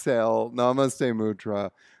 And exhale, Namaste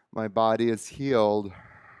Mudra. My body is healed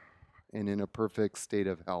and in a perfect state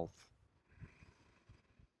of health.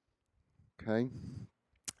 Okay?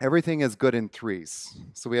 Everything is good in threes.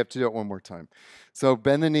 So we have to do it one more time. So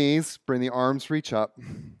bend the knees, bring the arms, reach up.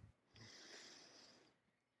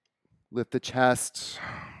 Lift the chest,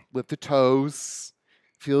 lift the toes.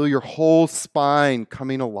 Feel your whole spine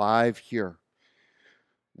coming alive here.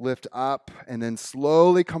 Lift up and then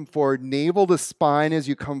slowly come forward. Navel to spine as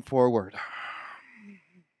you come forward.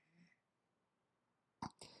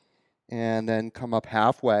 And then come up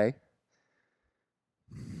halfway.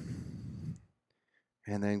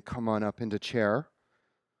 And then come on up into chair.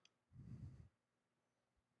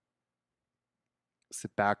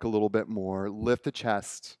 Sit back a little bit more. Lift the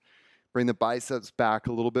chest. Bring the biceps back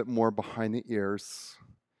a little bit more behind the ears.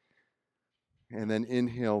 And then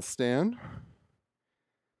inhale, stand.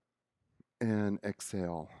 And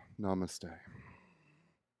exhale, namaste.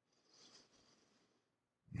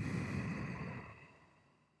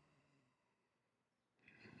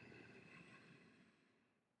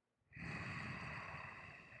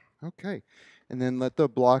 Okay, and then let the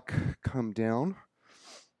block come down.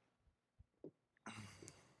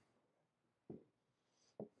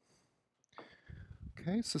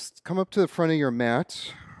 Okay, so come up to the front of your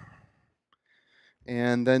mat.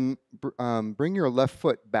 And then bring your left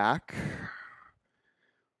foot back.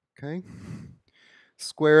 Okay.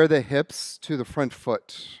 Square the hips to the front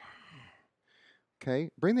foot. Okay.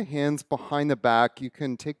 Bring the hands behind the back. You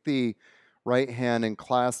can take the right hand and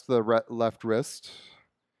clasp the left wrist.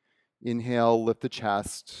 Inhale, lift the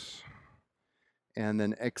chest. And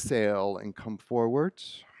then exhale and come forward.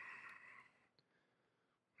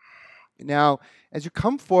 Now, as you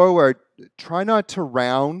come forward, try not to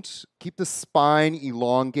round. Keep the spine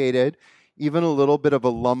elongated, even a little bit of a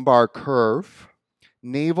lumbar curve.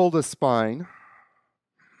 Navel to spine.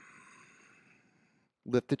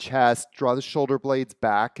 Lift the chest, draw the shoulder blades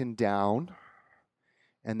back and down,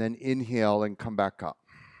 and then inhale and come back up.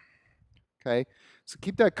 Okay? So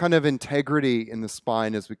keep that kind of integrity in the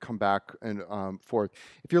spine as we come back and forth.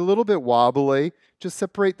 If you're a little bit wobbly, just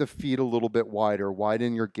separate the feet a little bit wider,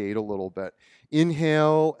 widen your gait a little bit.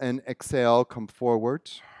 Inhale and exhale, come forward.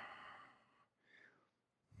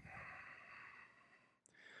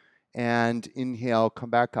 And inhale, come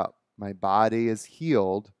back up. My body is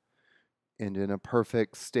healed and in a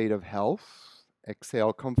perfect state of health.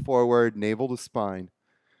 Exhale, come forward, navel to spine.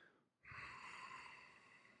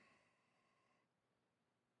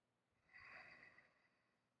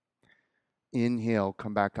 Inhale,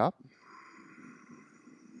 come back up.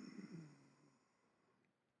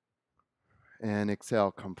 And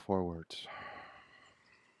exhale, come forward.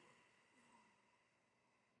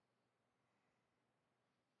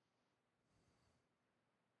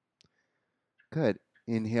 Good.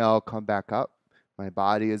 Inhale, come back up. My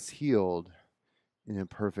body is healed in a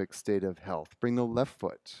perfect state of health. Bring the left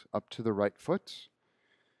foot up to the right foot.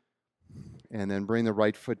 And then bring the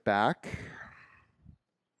right foot back.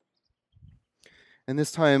 And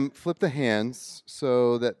this time, flip the hands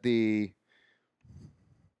so that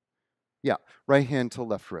right hand to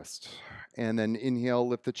left wrist. And then inhale,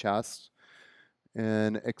 lift the chest.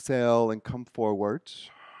 And exhale and come forward.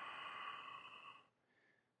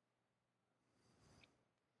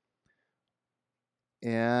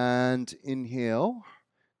 And inhale,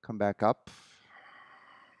 come back up.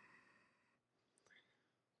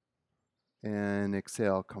 And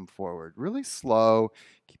exhale, come forward. Really slow.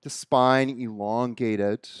 Keep the spine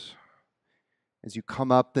elongated. As you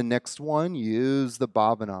come up the next one, use the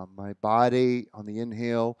bhavana. My body, on the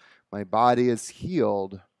inhale, my body is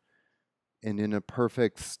healed and in a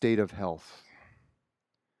perfect state of health.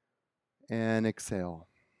 And exhale.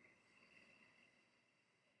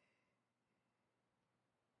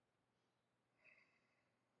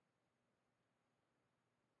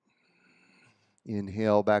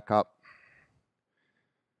 Inhale back up.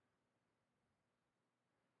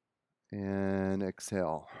 And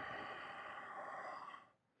exhale.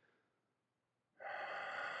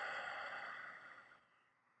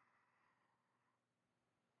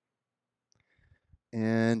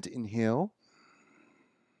 And inhale.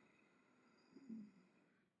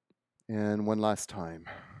 And one last time.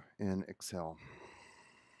 And exhale.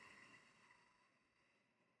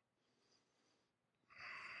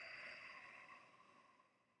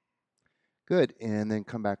 Good. And then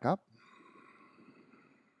come back up.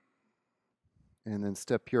 And then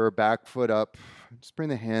step your back foot up. Just bring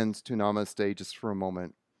the hands to namaste just for a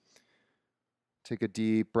moment. Take a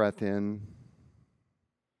deep breath in.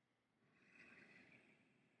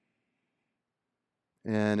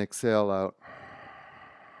 And exhale out.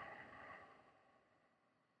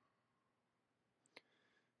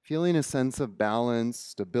 Feeling a sense of balance,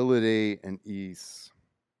 stability, and ease.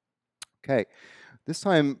 Okay, this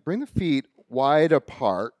time bring the feet wide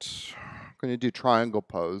apart. I'm going to do triangle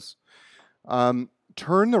pose.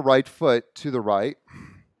 Turn the right foot to the right.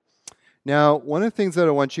 Now, one of the things that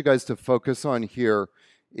I want you guys to focus on here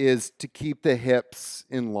is to keep the hips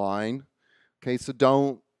in line. Okay, so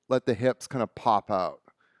don't let the hips kind of pop out.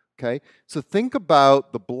 Okay, so think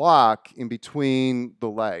about the block in between the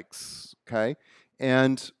legs. Okay,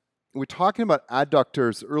 and we're talking about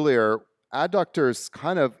adductors earlier. Adductors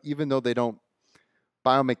kind of, even though they don't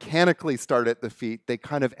biomechanically start at the feet, they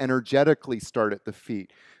kind of energetically start at the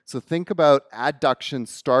feet. So think about adduction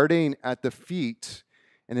starting at the feet,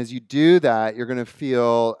 and as you do that, you're going to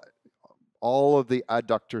feel all of the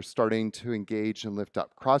adductors starting to engage and lift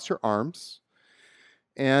up. Cross your arms,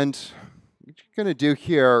 and what you're going to do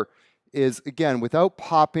here is, again, without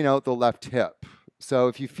popping out the left hip. So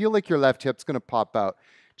if you feel like your left hip's going to pop out,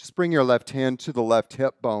 just bring your left hand to the left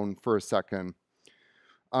hip bone for a second.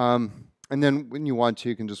 And then when you want to,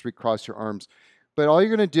 you can just recross your arms. But all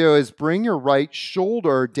you're going to do is bring your right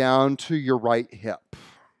shoulder down to your right hip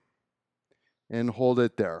and hold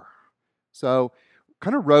it there. So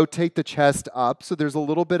kind of rotate the chest up so there's a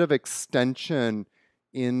little bit of extension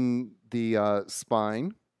in the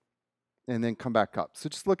spine, and then come back up. So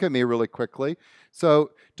just look at me really quickly.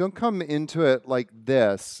 So don't come into it like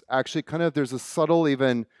this. Actually, kind of there's a subtle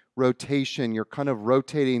even rotation. You're kind of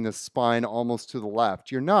rotating the spine almost to the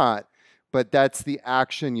left. You're not, but that's the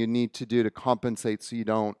action you need to do to compensate so you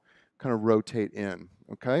don't kind of rotate in,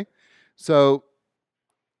 okay? So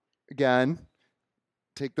again,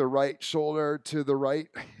 take the right shoulder to the right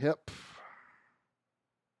hip.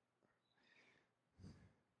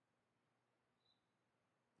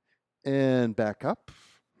 And back up.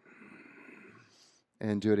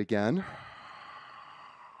 And do it again.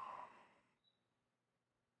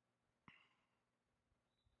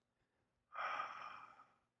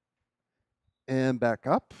 And back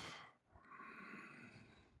up.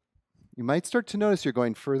 You might start to notice you're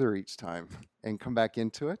going further each time, and come back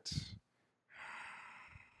into it.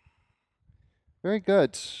 Very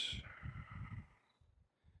good.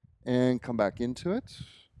 And come back into it.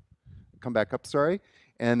 Come back up, sorry.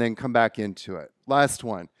 And then come back into it. Last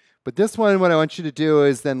one. But this one, what I want you to do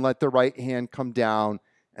is then let the right hand come down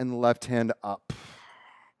and the left hand up.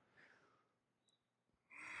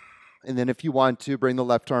 And then if you want to, bring the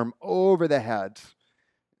left arm over the head,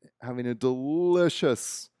 having a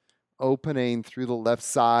delicious opening through the left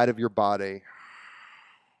side of your body.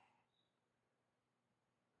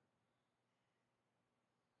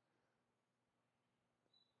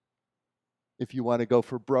 If you want to go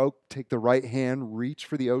for broke, take the right hand, reach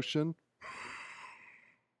for the ocean.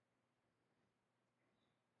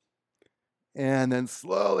 And then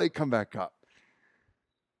slowly come back up.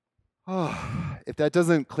 Oh, if that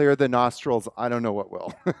doesn't clear the nostrils, I don't know what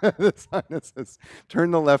will. The sinuses.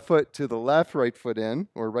 Turn the left foot to the left, right foot in,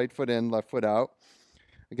 or right foot in, left foot out.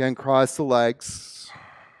 Again, cross the legs.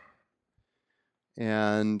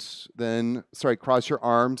 And then, cross your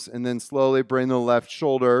arms, and then slowly bring the left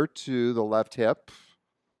shoulder to the left hip.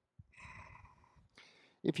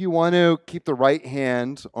 If you want to keep the right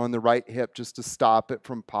hand on the right hip just to stop it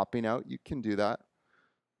from popping out, you can do that.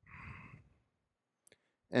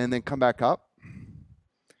 And then come back up.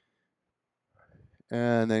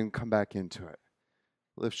 And then come back into it.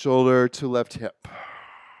 Left shoulder to left hip.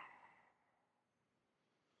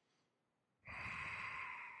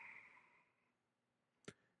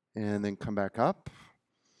 And then come back up.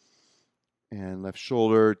 And left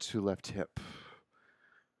shoulder to left hip.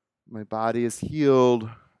 My body is healed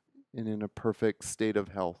and in a perfect state of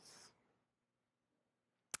health.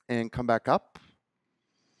 And come back up.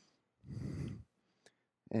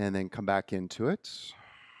 And then come back into it.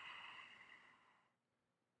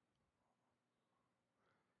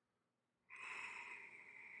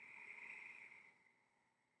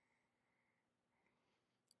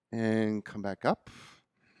 And come back up.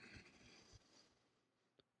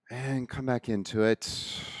 And come back into it.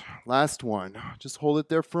 Last one. Just hold it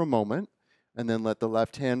there for a moment, and then let the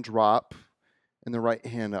left hand drop and the right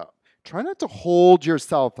hand up. Try not to hold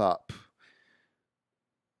yourself up.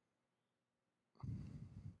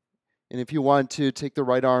 And if you want to, take the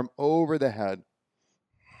right arm over the head.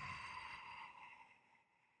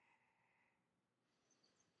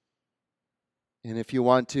 And if you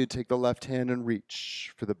want to, take the left hand and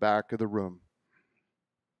reach for the back of the room.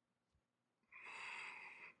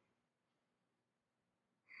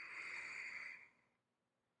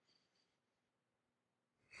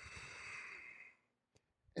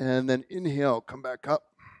 And then inhale, come back up.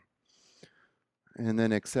 And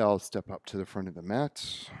then exhale, step up to the front of the mat.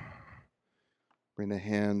 Bring the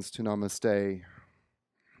hands to namaste.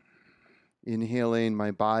 Inhaling, my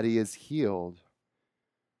body is healed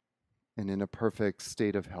and in a perfect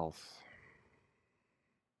state of health.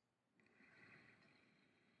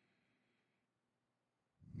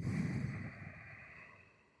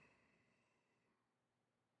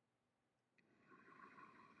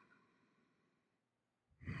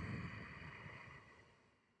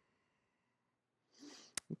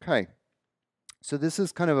 Okay, so this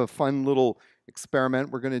is kind of a fun little experiment.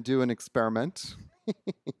 We're going to do an experiment.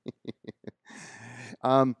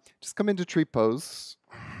 Just come into tree pose.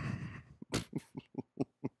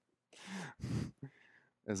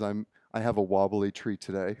 As I have a wobbly tree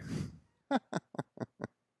today.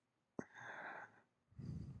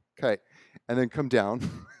 Okay, and then come down.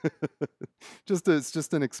 It's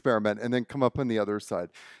just an experiment, and then come up on the other side.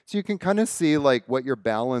 So you can kind of see like what your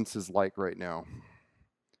balance is like right now.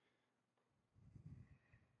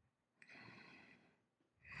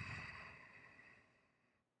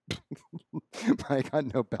 I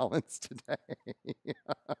got no balance today.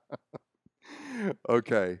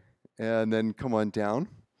 Okay, and then come on down.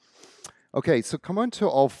 Okay, so come on to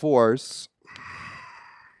all fours.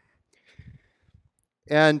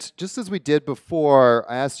 And just as we did before,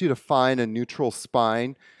 I asked you to find a neutral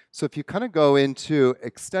spine. So if you kind of go into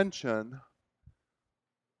extension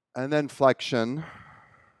and then flexion,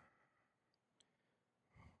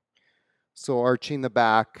 so arching the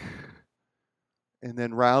back and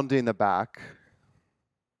then rounding the back.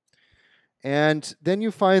 And then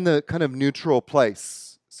you find the kind of neutral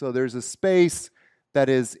place. So there's a space that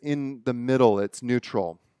is in the middle, it's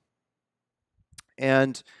neutral.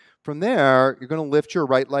 And from there, you're going to lift your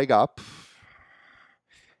right leg up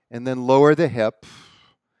and then lower the hip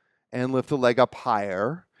and lift the leg up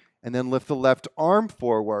higher and then lift the left arm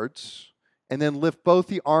forwards and then lift both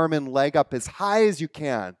the arm and leg up as high as you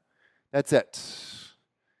can. That's it.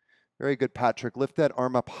 Very good, Patrick. Lift that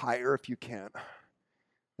arm up higher if you can.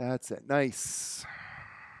 That's it. Nice.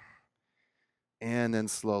 And then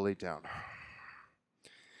slowly down.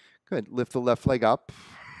 Good. Lift the left leg up,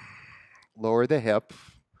 lower the hip,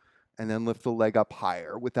 and then lift the leg up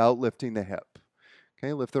higher without lifting the hip.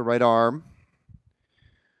 Okay, lift the right arm,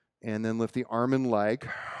 and then lift the arm and leg,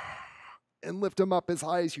 and lift them up as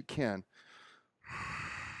high as you can.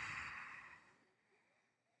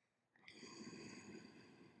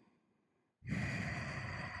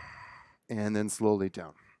 And then slowly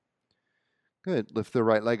down. Good. Lift the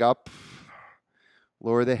right leg up,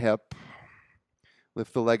 lower the hip,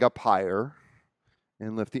 lift the leg up higher,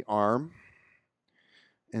 and lift the arm,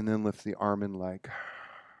 and then lift the arm and leg.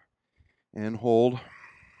 And hold.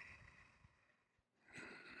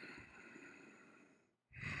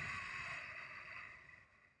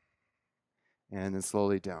 And then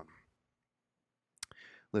slowly down.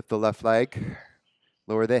 Lift the left leg,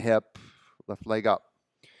 lower the hip, left leg up,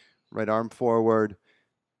 right arm forward,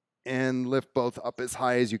 and lift both up as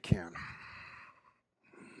high as you can.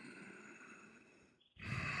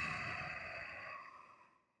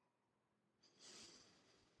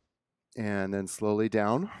 And then slowly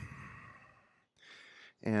down.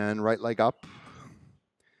 And right leg up,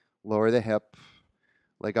 lower the hip,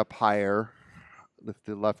 leg up higher, lift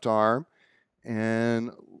the left arm,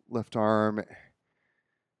 and left arm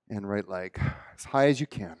and right leg as high as you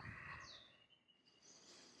can.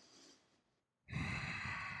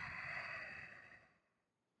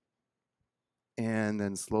 And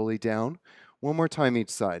then slowly down. One more time each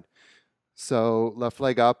side. So left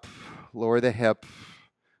leg up, lower the hip,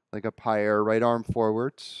 leg up higher, right arm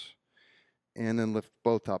forward, and then lift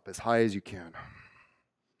both up as high as you can.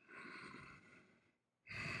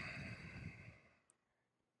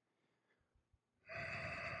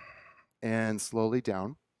 And slowly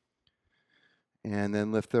down. And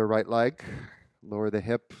then lift the right leg, lower the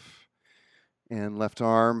hip, and left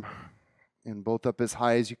arm, and both up as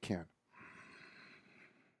high as you can.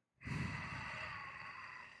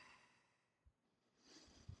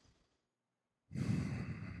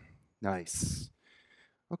 Nice.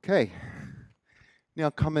 Okay. Now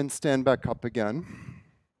come and stand back up again.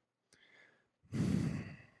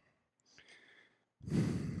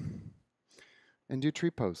 And do tree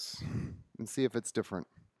pose and see if it's different.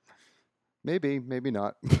 Maybe, maybe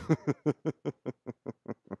not.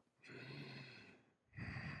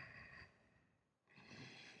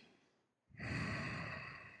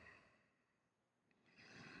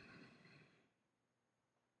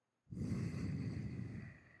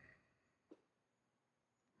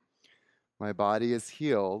 My body is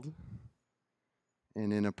healed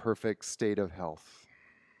and in a perfect state of health.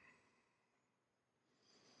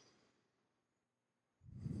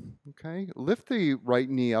 Okay, lift the right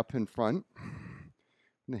knee up in front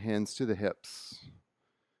and the hands to the hips.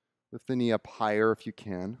 Lift the knee up higher if you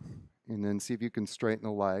can, and then see if you can straighten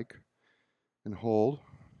the leg and hold.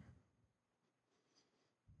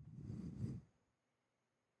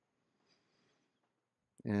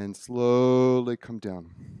 And slowly come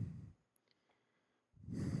down.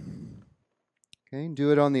 Okay, and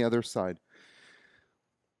do it on the other side.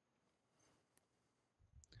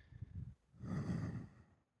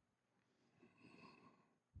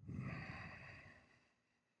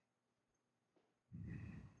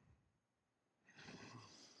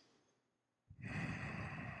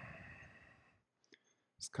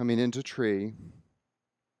 Just coming into tree.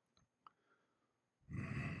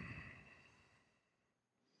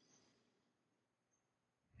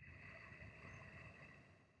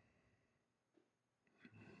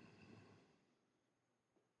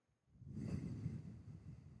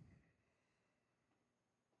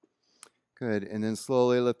 Good, and then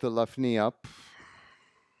slowly lift the left knee up.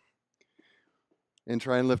 And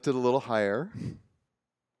try and lift it a little higher.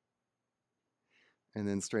 And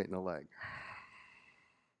then straighten the leg.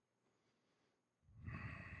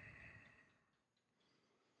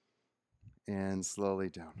 And slowly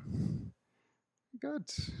down.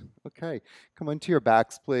 Good. Okay. Come onto your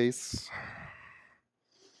backs, please.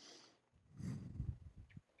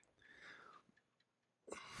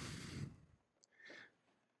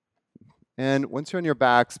 And once you're on your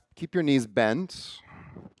backs, keep your knees bent.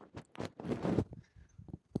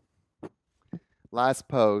 Last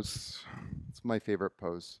pose. It's my favorite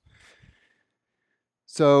pose.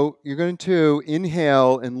 So you're going to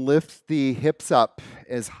inhale and lift the hips up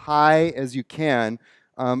as high as you can.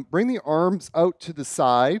 Bring the arms out to the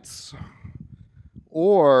sides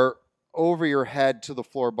or over your head to the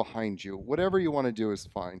floor behind you. Whatever you want to do is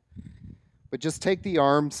fine. But just take the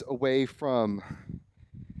arms away from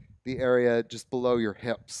the area just below your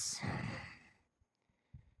hips.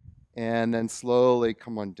 And then slowly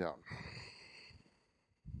come on down.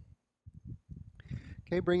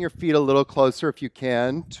 Okay, bring your feet a little closer if you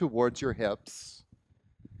can towards your hips.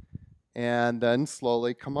 And then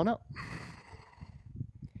slowly come on up.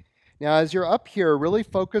 Now, as you're up here, really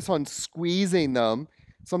focus on squeezing them.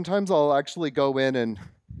 Sometimes I'll actually go in and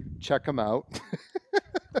check them out.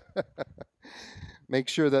 Make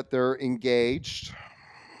sure that they're engaged.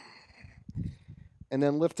 And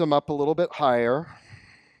then lift them up a little bit higher.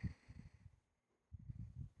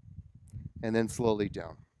 And then slowly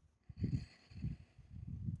down.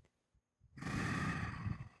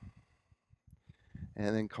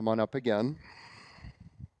 And then come on up again.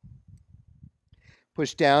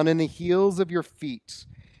 Push down in the heels of your feet.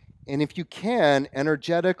 And if you can,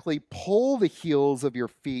 energetically pull the heels of your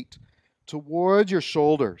feet towards your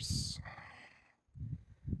shoulders.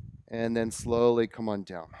 And then slowly come on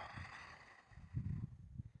down.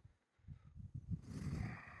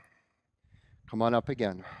 Come on up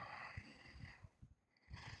again.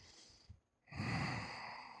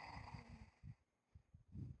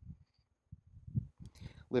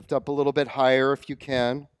 Lift up a little bit higher if you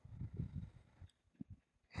can.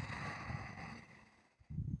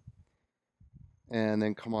 And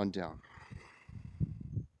then come on down.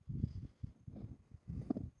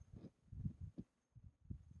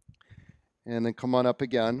 And then come on up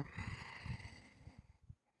again.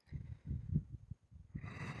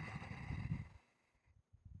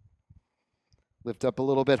 Lift up a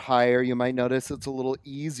little bit higher. You might notice it's a little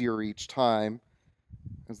easier each time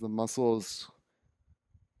as the muscles'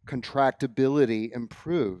 contractibility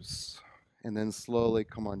improves. And then slowly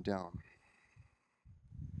come on down.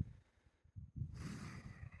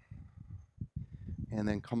 And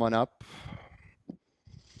then come on up.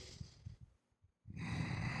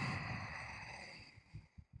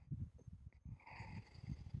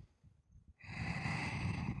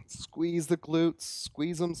 Squeeze the glutes,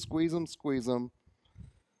 squeeze them, squeeze them, squeeze them.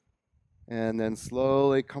 And then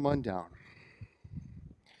slowly come on down.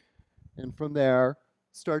 And from there,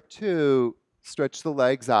 start to stretch the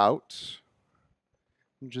legs out.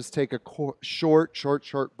 And just take a short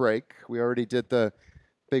break. We already did the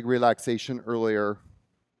big relaxation earlier.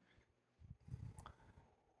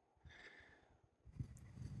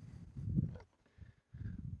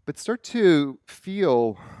 But start to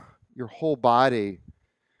feel your whole body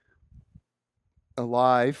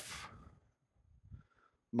alive,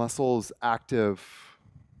 muscles active.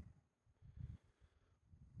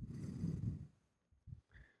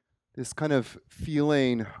 This kind of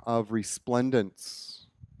feeling of resplendence.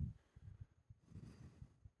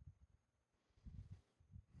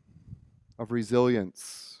 Of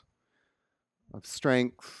resilience, of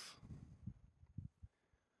strength,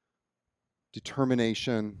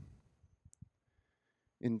 determination,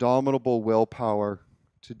 indomitable willpower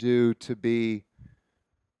to do, to be,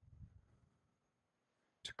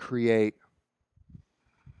 to create.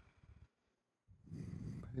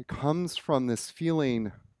 It comes from this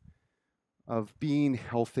feeling of being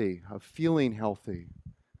healthy, of feeling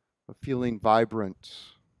vibrant.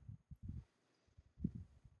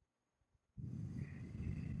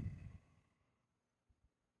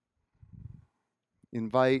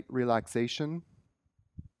 Invite relaxation.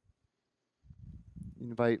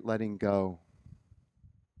 Invite letting go.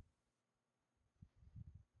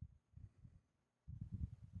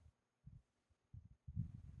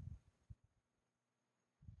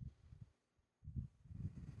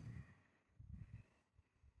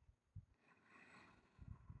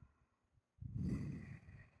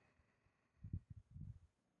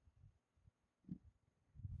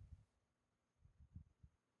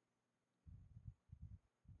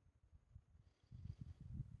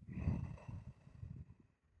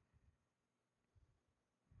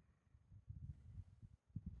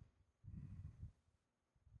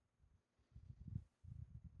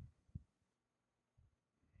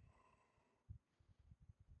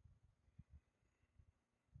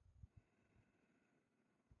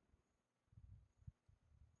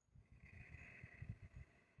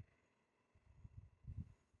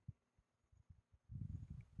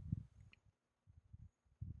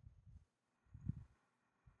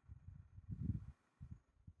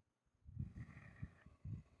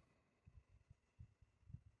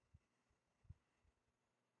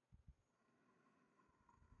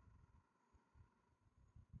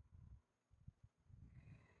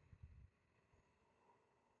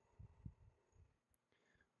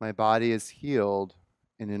 My body is healed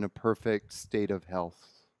and in a perfect state of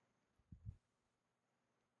health.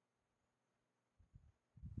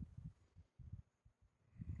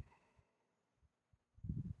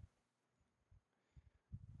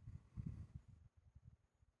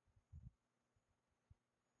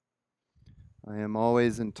 I am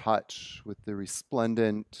always in touch with the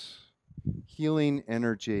resplendent, healing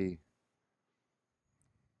energy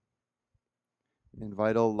and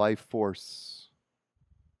vital life force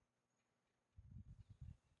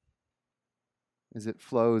as it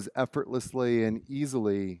flows effortlessly and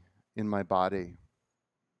easily in my body.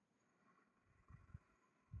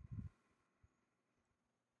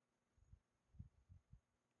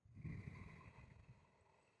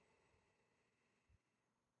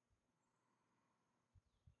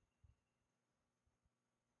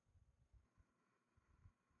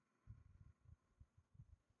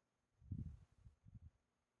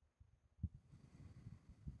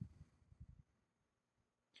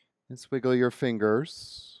 Just wiggle your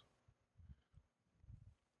fingers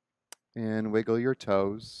and wiggle your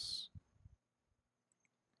toes.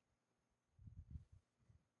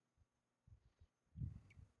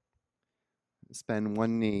 Bend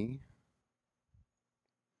one knee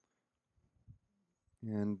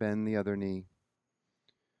and bend the other knee.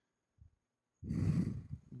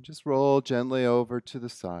 Just roll gently over to the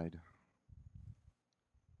side.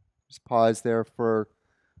 Just pause there for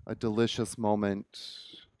a delicious moment.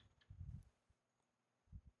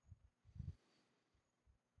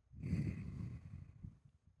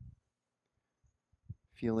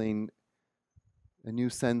 Feeling a new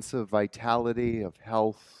sense of vitality, of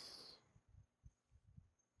health,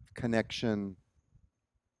 connection.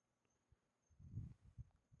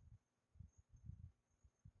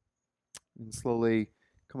 And slowly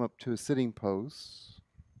come up to a sitting pose.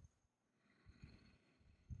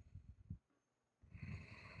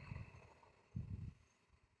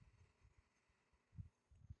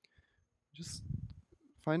 Just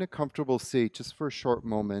find a comfortable seat just for a short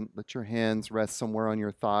moment. Let your hands rest somewhere on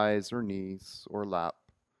your thighs or knees or lap.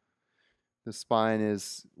 The spine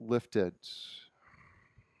is lifted,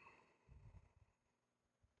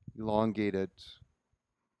 elongated,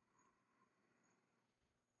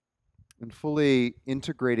 and fully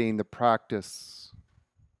integrating the practice.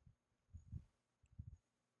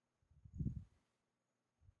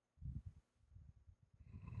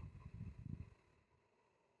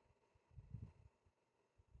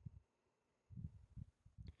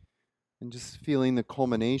 And just feeling the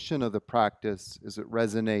culmination of the practice as it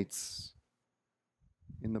resonates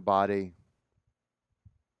in the body.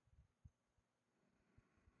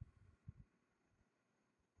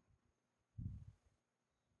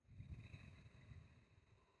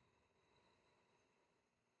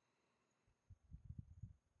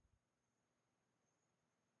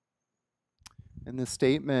 And the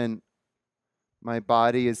statement, my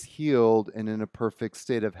body is healed and in a perfect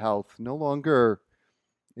state of health, no longer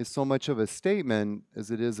is so much of a statement as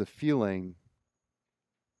it is a feeling,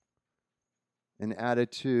 an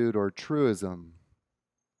attitude or truism,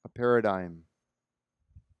 a paradigm.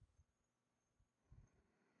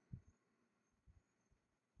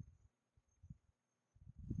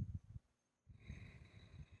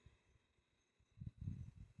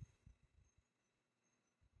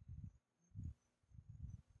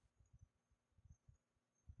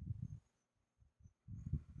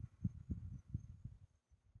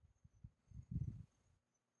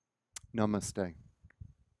 Namaste.